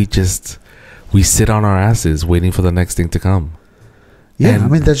think we sit on our asses waiting for the next thing to come. Yeah, I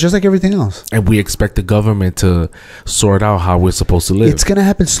mean, that's just like everything else. And we expect the government to sort out how we're supposed to live. It's gonna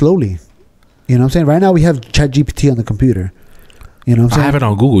happen slowly. You know what I'm saying? Right now we have ChatGPT on the computer. You know what I'm saying? I have it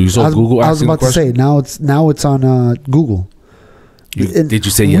on Google. You saw Google asking the question? I was about to say, now it's on Google. Did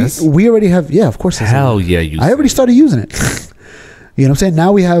you say yes? We already have, yeah, of course. Hell yeah. I already started using it. You know what I'm saying?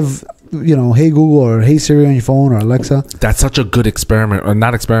 Now we have Hey Google or Hey Siri on your phone or Alexa. That's such a good experiment, or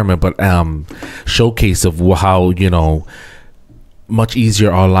not experiment, but showcase of how much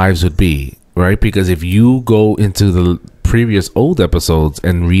easier our lives would be, right? Because if you go into the previous old episodes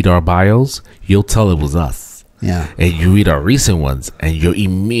and read our bios, you'll tell it was us. Yeah. And you read our recent ones, and you'll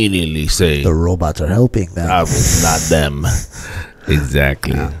immediately say the robots are helping them. Not them.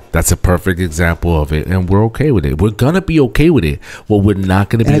 Exactly. Yeah. That's a perfect example of it, and we're okay with it. We're gonna be okay with it. What we're not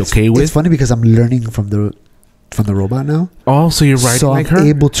gonna be okay with. It's funny because I'm learning from the robot now. Oh, so you're writing so like I'm her?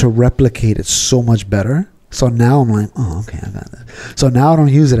 able to replicate it so much better. So now I'm like, oh, okay, I got that. So now I don't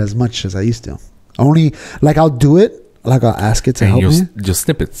use it as much as I used to. Only like I'll do it, like I'll ask it to help me. Just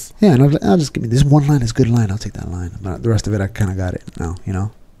snippets. Yeah, and I'll just give me this one line is a good line. I'll take that line. But the rest of it, I kind of got it now.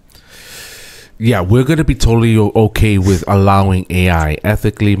 Yeah, we're going to be totally okay with allowing AI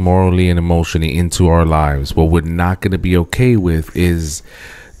ethically, morally, and emotionally into our lives. What we're not going to be okay with is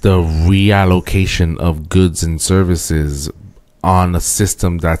the reallocation of goods and services on a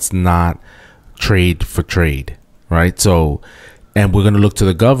system that's not trade for trade, right? So, and we're going to look to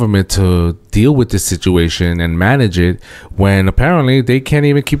the government to deal with this situation and manage it when apparently they can't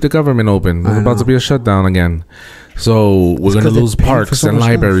even keep the government open. There's about to be a shutdown again. So we're going to lose parks and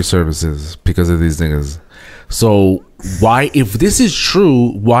library services because of these niggas. So why, if this is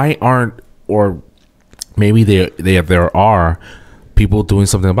true, why aren't, or maybe there are people doing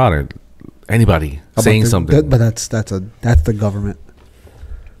something about it? Anybody saying something? But that's the government.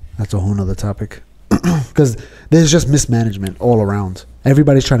 That's a whole nother topic. Because there's just mismanagement all around.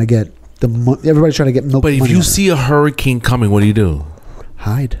 Everybody's trying to get everybody's trying to get milk. But if you see a hurricane coming, what do?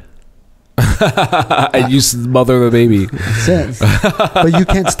 Hide. And you smother the baby. That's it. But you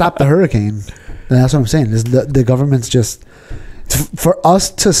can't stop the hurricane. And that's what I'm saying. Is the government's just for us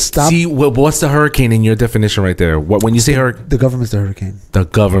to stop. See, what's the hurricane in your definition right there? What when you say hurricane? The government's the hurricane. The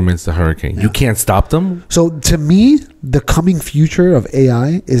government's the hurricane. Yeah. You can't stop them. So to me, the coming future of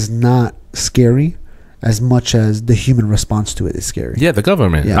AI is not scary as much as the human response to it is scary. Yeah, the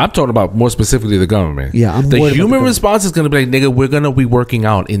government. Yeah. I'm talking about more specifically the government. Yeah, the human response is going to be like, nigga, we're going to be working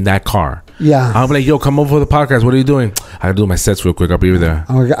out in that car. Yeah. I'm like, yo, come over for the podcast. What are you doing? I got to do my sets real quick. I'll be there.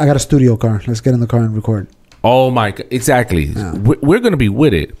 I got a studio car. Let's get in the car and record. Oh my God. Exactly. Yeah. We're going to be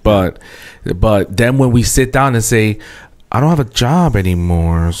with it. But then when we sit down and say, I don't have a job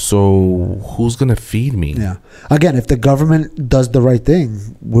anymore, so who's going to feed me? Yeah. Again, if the government does the right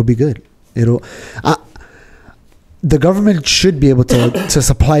thing, we'll be good. The government should be able to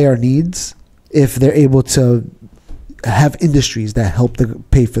supply our needs if they're able to have industries that help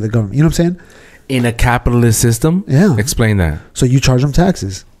pay for the government. You know what I'm saying? In a capitalist system? Yeah. Explain that. So you charge them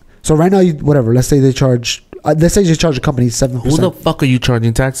taxes. So right now, let's say they charge a company 7%. Who the fuck are you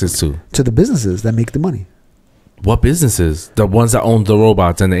charging taxes to? To the businesses that make the money. What businesses? The ones that own the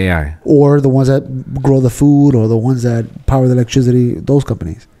robots and the AI? Or the ones that grow the food, or the ones that power the electricity, those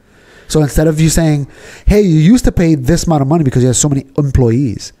companies. So instead of you saying, hey, you used to pay this amount of money because you have so many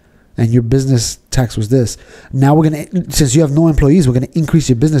employees and your business tax was this. Now since you have no employees, we're going to increase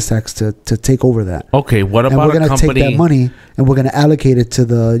your business tax to take over that. Okay, what about a company? And we're going to take that money and we're going to allocate it to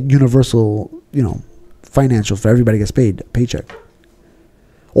the universal, financial for everybody gets paid, a paycheck.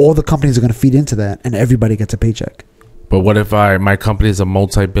 All the companies are going to feed into that and everybody gets a paycheck. But what if my company is a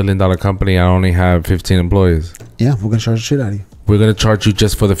multi-billion-dollar company? I only have 15 employees. Yeah, we're going to charge the shit out of you. We're going to charge you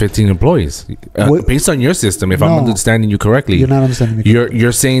just for the 15 employees. Based on your system, if I'm understanding you correctly. You're not understanding me correctly.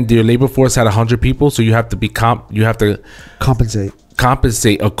 You're saying your labor force had 100 people, so you have to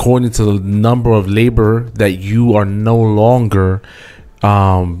compensate according to the number of labor that you are no longer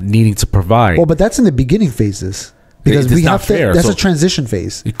needing to provide. Well, but that's in the beginning phases. Because we have to. Fair. That's a transition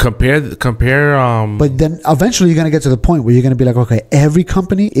phase. You compare. But then eventually you're gonna get to the point where you're gonna be like, okay, every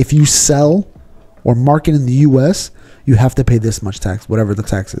company, if you sell or market in the U.S., you have to pay this much tax, whatever the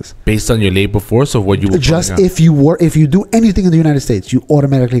tax is. Based on your labor force or what you were just if you do anything in the United States, you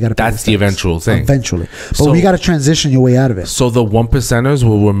automatically got to pay. That's the eventual thing. Eventually, but we got to transition your way out of it. So the 1%ers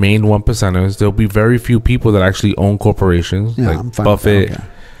will remain 1%ers. There'll be very few people that actually own corporations, like Buffett.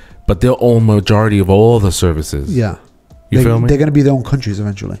 But they'll own majority of all the services. Yeah. You feel me? They're going to be their own countries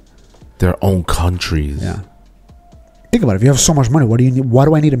eventually. Their own countries. Yeah. Think about it. If you have so much money, what do you need? Why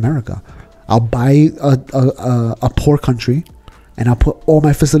do I need America? I'll buy a poor country and I'll put all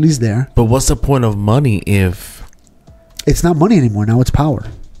my facilities there. But what's the point of money if... It's not money anymore. Now it's power.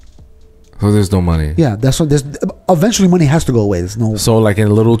 So there's no money. Yeah, that's what there's. Eventually, money has to go away. There's no. So like in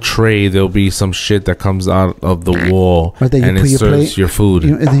a little tray, there'll be some shit that comes out of the wall, right there, and it serves your food.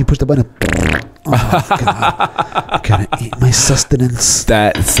 And then you push the button. Oh my god! Gotta eat my sustenance.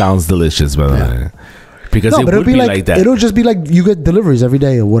 That sounds delicious, by the way. Because No, it but would it'll be like that. It'll just be like you get deliveries every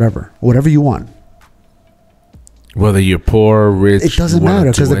day or whatever you want. Whether you're poor, rich, It doesn't you wanna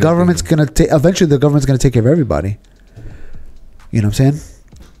matter because do the government's anything. gonna take. Eventually, the government's gonna take care of everybody. You know what I'm saying?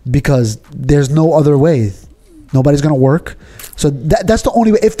 Because there's no other way. Nobody's gonna work. So that's the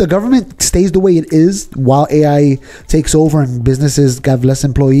only way. If the government stays the way it is while AI takes over and businesses have less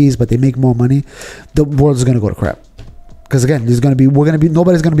employees but they make more money, the world is gonna go to crap. Because again,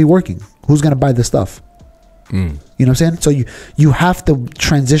 nobody's gonna be working. Who's gonna buy the stuff? You know what I'm saying? So you have to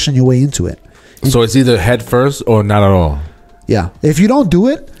transition your way into it. So it's either head first or not at all. Yeah. If you don't do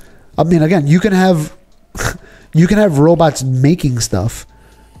it, I mean, again, you can have robots making stuff.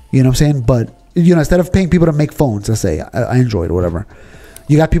 You know what I'm saying? But instead of paying people to make phones, let's say Android or whatever,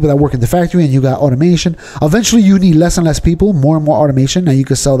 you got people that work in the factory and you got automation. Eventually, you need less and less people, more and more automation, and you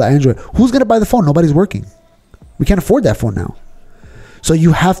can sell the Android. Who's gonna buy the phone? Nobody's working. We can't afford that phone now. So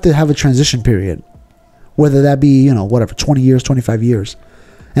you have to have a transition period, whether that be 20 years, 25 years.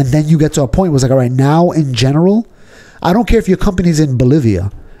 And then you get to a point where it's like, all right, now in general, I don't care if your company's in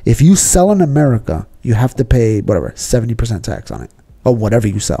Bolivia. If you sell in America, you have to pay 70% tax on it or whatever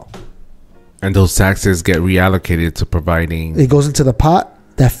you sell. And those taxes get reallocated to providing It goes into the pot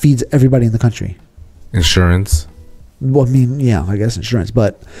that feeds everybody in the country. insurance. Well, I mean, yeah, I guess insurance.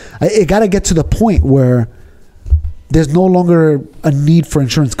 But it got to get to the point where there's no longer a need for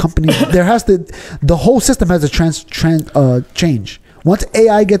insurance companies. The whole system has to change. Once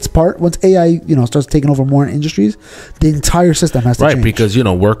AI starts taking over more industries, the entire system has to change. Right, because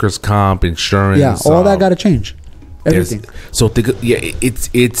workers' comp, insurance. Yeah, all that got to change. Everything. So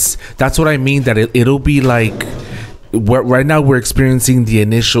it's that's what I mean. That it'll be like right now we're experiencing the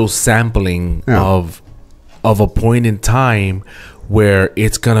initial sampling of a point in time where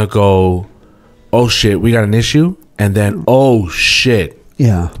it's gonna go, oh shit, we got an issue, and then oh shit.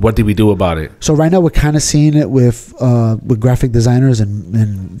 Yeah. What did we do about it? So right now we're kind of seeing it with graphic designers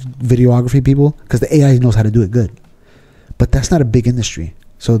and videography people because the AI knows how to do it good, but that's not a big industry.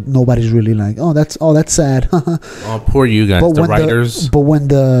 So nobody's really like, that's sad. Oh, poor you guys, the writers. But when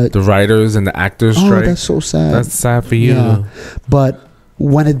the writers and the actors strike, that's so sad. That's sad for you. Yeah. But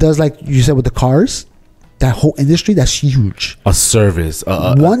when it does, like you said with the cars, that whole industry, that's huge. A service.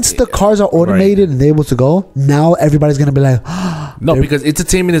 Once the cars are automated and they're able to go, now everybody's gonna be like, no, because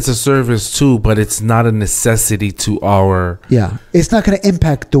entertainment is a service too, but it's not a necessity to our. Yeah, it's not gonna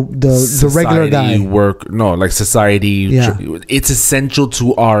impact the regular guy. Like society. Yeah. It's essential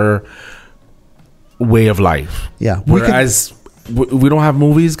to our way of life. Yeah. Whereas we don't have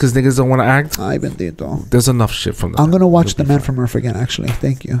movies because niggas don't want to act. There's enough shit from that. I'm gonna watch The Man from Earth again. Actually,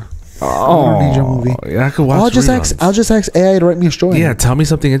 thank you. Oh, I don't need your movie. Yeah, I could watch. I'll just ask AI to write me a story. Yeah, tell me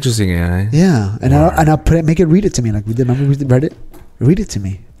something interesting, AI. Yeah, and I'll make it read it to me like we did. Remember we read it? Read it to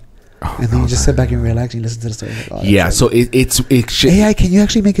me. And then you just sit back and relax and listen to the story. Like, yeah, so it should. AI, can you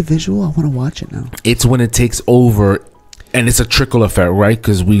actually make it visual? I want to watch it now. it's when it takes over, and it's a trickle effect, right?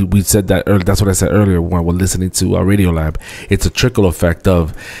 Because we said that earlier. That's what I said earlier when we're listening to our Radio Lab. It's a trickle effect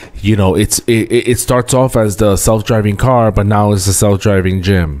of, it starts off as the self-driving car, but now it's the self-driving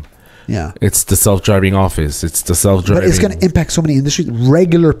gym. Yeah, it's the self-driving office. It's the self-driving. But it's going to impact so many industries,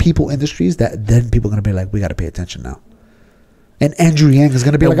 regular people industries, that then people are going to be like, we got to pay attention now. And Andrew Yang is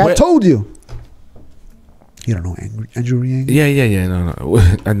going to be like, I told you. You don't know Andrew Yang? Yeah. No.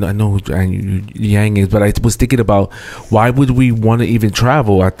 I know who Yang is, but I was thinking about why would we want to even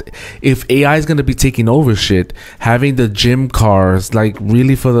travel? If AI is going to be taking over shit, having the gym cars, like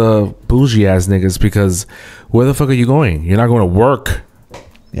really for the bougie ass niggas, because where the fuck are you going? You're not going to work.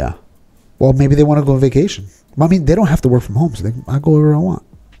 Yeah. Well, maybe they want to go on vacation. I mean, they don't have to work from home, so I go wherever I want.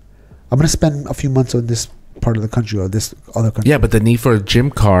 I'm going to spend a few months on this part of the country or this other country. Yeah, but the need for a gym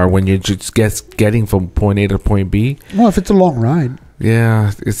car when you're just getting from point A to point B. Well, if it's a long ride.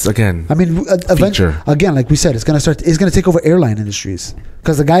 Yeah, it's again. I mean, eventually, again, like we said, it's gonna take over airline industries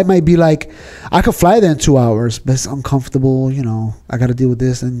because the guy might be like, I could fly there in 2 hours, but it's uncomfortable. I got to deal with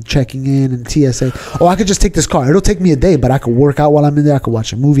this and checking in and TSA. Or I could just take this car. It'll take me a day, but I could work out while I'm in there. I could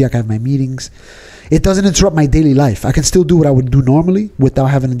watch a movie. I could have my meetings. It doesn't interrupt my daily life. I can still do what I would do normally without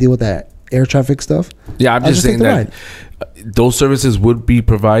having to deal with that air traffic stuff. Yeah, I'm just saying that those services would be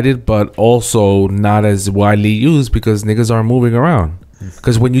provided, but also not as widely used because niggas aren't moving around.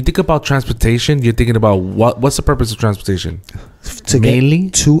 Because when you think about transportation, you're thinking about what's the purpose of transportation? To mainly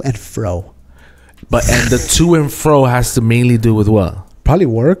get to and fro. And the to and fro has to mainly do with what? Probably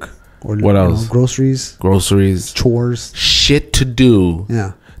work or what else? Groceries, chores, shit to do.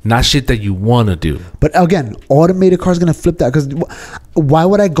 Yeah. Not shit that you want to do. But again, automated car is going to flip that. Because why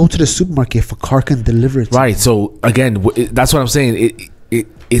would I go to the supermarket if a car can deliver it to me? So again, that's what I'm saying.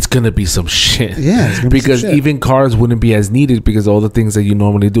 it's gonna be some shit. Yeah, it's gonna be some because shit. even cars wouldn't be as needed because all the things that you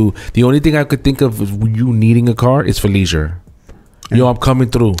normally do. The only thing I could think of you needing a car is for leisure. Yo, I'm coming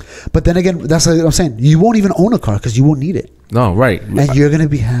through. But then again, that's what I'm saying. You won't even own a car because you won't need it. No, right. And you're gonna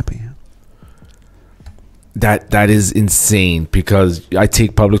be happy. That is insane because I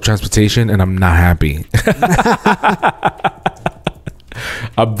take public transportation and I'm not happy.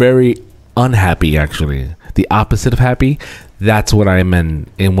 I'm very unhappy, actually. The opposite of happy. That's what I'm in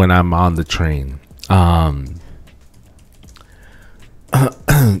when I'm on the train.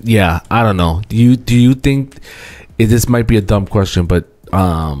 Yeah, I don't know. Do you think this might be a dumb question, but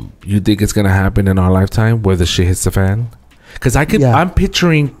you think it's gonna happen in our lifetime where the shit hits the fan? Because I'm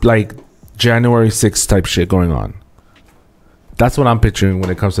picturing like January 6th type shit going on. That's what I'm picturing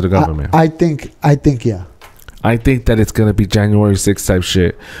when it comes to the government. I think yeah. I think that it's gonna be January 6th type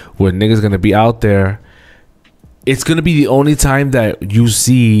shit where niggas gonna be out there. It's gonna be the only time that you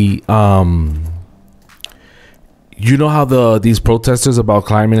see you know how these protesters about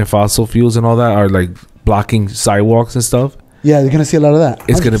climate and fossil fuels and all that are like blocking sidewalks and stuff? Yeah, you're gonna see a lot of that. 100%.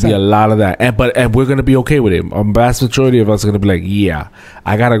 It's gonna be a lot of that, and we're gonna be okay with it. A vast majority of us are gonna be like, yeah,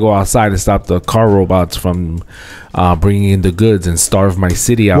 I gotta go outside and stop the car robots from bringing in the goods and starve my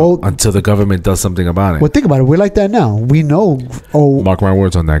city out until the government does something about it. Well, think about it. We're like that now. We know. Oh, mark my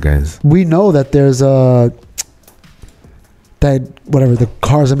words on that, guys. We know that there's that whatever the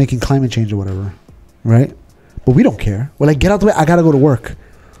cars are making climate change or whatever, right? But we don't care. We're like, get out the way. I gotta go to work.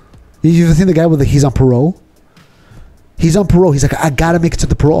 You ever seen the guy he's on parole? He's on parole. He's like, I gotta make it to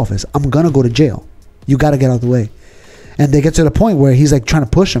the parole office. I'm gonna go to jail. You gotta get out of the way. And they get to the point where he's like trying to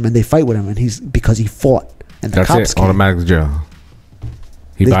push him, and they fight with him, and because he fought, and the cops came. Automatic jail.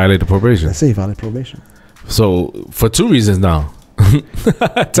 He violated probation. That's it. He violated probation. So for two reasons now,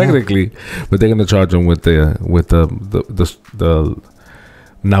 technically, but they're gonna charge him with the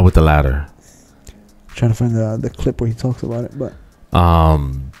not with the latter. I'm trying to find the clip where he talks about it, but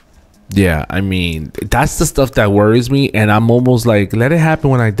yeah, I mean, that's the stuff that worries me, and I'm almost like, let it happen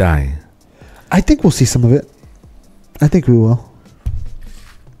when I die. I think we'll see some of it. I think we will.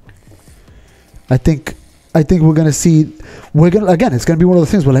 I think we're gonna see. Again, it's gonna be one of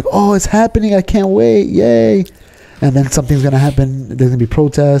those things. We're like, oh, it's happening! I can't wait! Yay! And then something's gonna happen. There's gonna be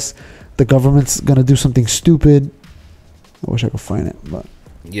protests. The government's gonna do something stupid. I wish I could find it, but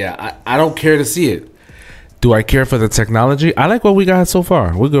yeah, I don't care to see it. Do I care for the technology? I like what we got so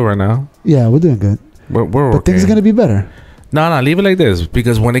far. We're good right now. Yeah, we're doing good. We're but okay. Things are gonna be better. No, leave it like this,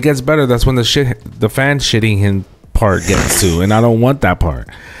 because when it gets better, that's when the fan shitting him part gets to, and I don't want that part.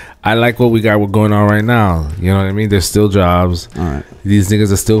 I like what we got going on right now. You know what I mean? There's still jobs. All right. These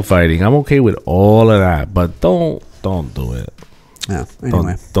niggas are still fighting. I'm okay with all of that, but don't do it. Yeah.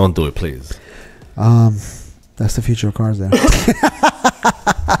 Anyway, don't do it, please. That's the future of cars there.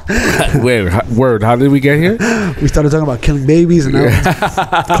 Word, how did we get here? We started talking about killing babies and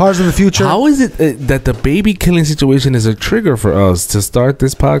now cars in the future. How is it that the baby killing situation is a trigger for us to start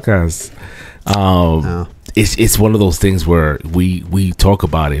this podcast? No. It's one of those things where we talk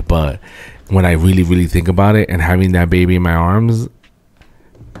about it, but when I really, really think about it and having that baby in my arms,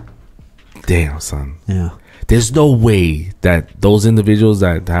 damn, son. Yeah. There's no way that those individuals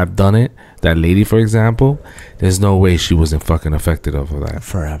that have done it, that lady, for example, there's no way she wasn't fucking affected off of that.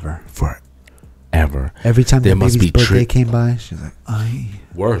 Forever. Every time the baby's birthday came by, she's like, "Ay."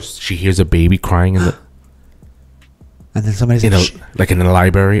 Worse, she hears a baby crying in the... And then somebody's like in a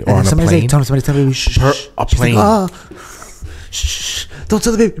library or on a plane. Somebody tell me, shh. A plane. Like, shh. Don't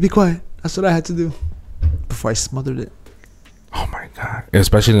tell the baby. Be quiet. That's what I had to do before I smothered it. Oh my God.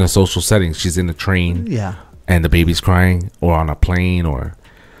 Especially in a social setting. She's in a train. Yeah. And the baby's crying, or on a plane, or...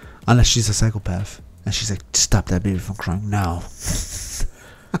 Unless she's a psychopath. And she's like, stop that baby from crying now.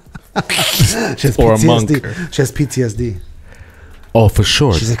 Or a monk. She has PTSD. Oh, for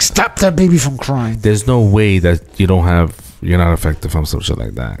sure. She's like, stop that baby from crying. There's no way that you're not affected from some shit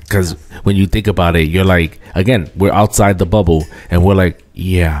like that. Because when you think about it, you're like, again, we're outside the bubble, and we're like,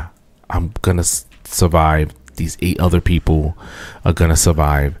 yeah, I'm gonna survive. These 8 other people are gonna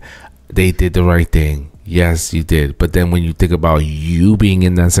survive. They did the right thing. Yes, you did. But then when you think about you being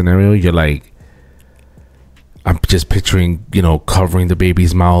in that scenario, you're like, I'm just picturing, covering the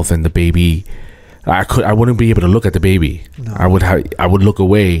baby's mouth, and the baby, I wouldn't be able to look at the baby. No. I would look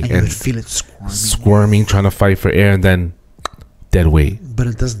away and you would feel it squirming, trying to fight for air, and then dead weight. But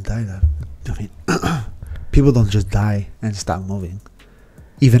it doesn't die that. I mean, people don't just die and stop moving.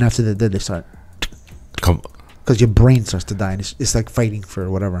 Even after they're dead, they start. Because your brain starts to die, and it's like fighting for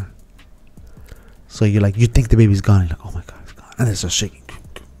whatever. So you think the baby's gone. You're like, oh my God, it's gone. And it starts shaking.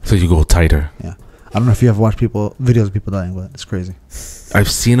 So you go tighter. Yeah. I don't know if you ever watched videos of people dying, but it's crazy.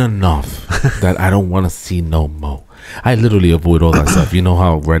 I've seen enough that I don't want to see no more. I literally avoid all that stuff. You know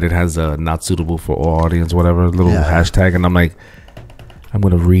how Reddit has a not suitable for all audience, whatever little hashtag, and I'm like, I'm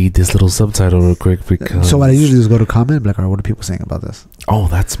gonna read this little subtitle real quick because. So what I usually do is go to comment, and be like, all right, what are people saying about this? Oh,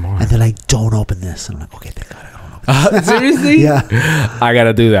 that's smart. And they're like, don't open this. And I'm like, okay, thank God I don't open this. Seriously? Yeah. I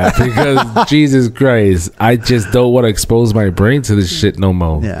gotta do that because Jesus Christ, I just don't want to expose my brain to this shit no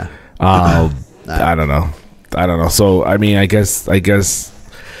more. Yeah. I don't know. So I mean, I guess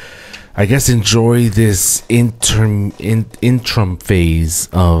enjoy this interim phase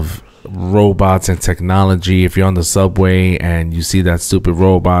of robots and technology. If you're on the subway and you see that stupid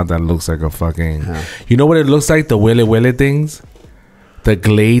robot that looks like a fucking, you know what it looks like? The wele things, the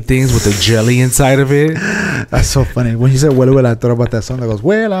Glade things with the jelly inside of it. That's so funny. When you said wela wela, I thought about that song that goes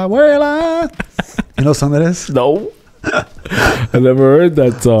wela wela. You know what song that is? No. I never heard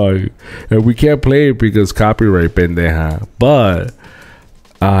that song, and we can't play it because copyright pendeja. But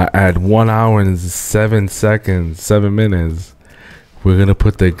at 1 hour and 7 minutes, we're gonna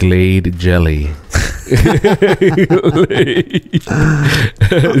put the Glade jelly.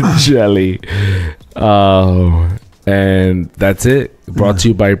 Jelly. And that's it. Brought to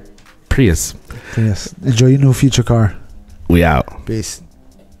you by Prius. Enjoy your new future car. We out. Peace.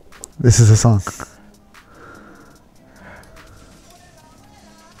 This is a song.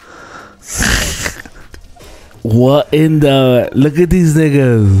 What in the... Look at these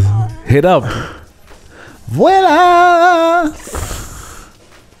niggas. Hit up. Voila!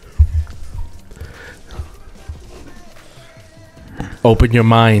 Open your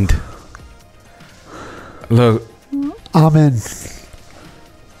mind. Look. Amen. This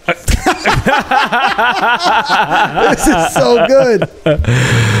is so good.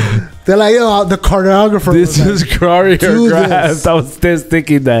 They're like, yo, the choreographer. This is choreographed. I was just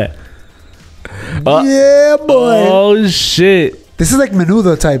thinking that. Yeah, boy. Oh, shit. This is like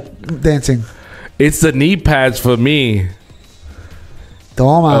menudo type dancing. It's the knee pads for me.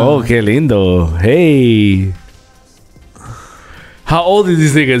 Toma. Oh, que lindo. Hey. How old are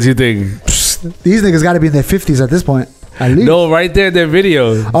these niggas, you think? These niggas got to be in their 50s at this point. At least. No, right there in their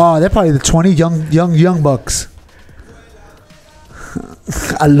video. Oh, they're probably the 20 young bucks.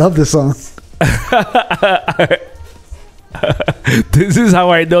 I love this song. This is how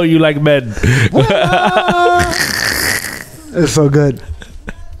I know you like men. It's so good.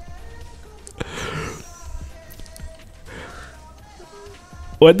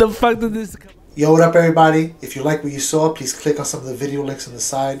 What the fuck did this come? Yo, what up, everybody? If you like what you saw, please click on some of the video links on the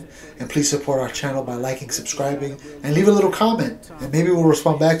side, and please support our channel by liking, subscribing, and leave a little comment, and maybe we'll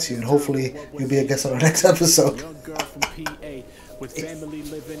respond back to you, and hopefully you'll be a guest on our next episode. With family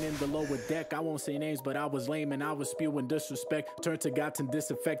living in the lower deck, I won't say names, but I was lame and I was spewing disrespect. Turn to God to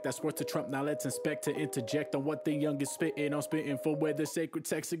disinfect. That's worth to Trump. Now let's inspect to interject on what the young is spitting. I'm spitting for where the sacred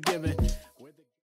texts are given.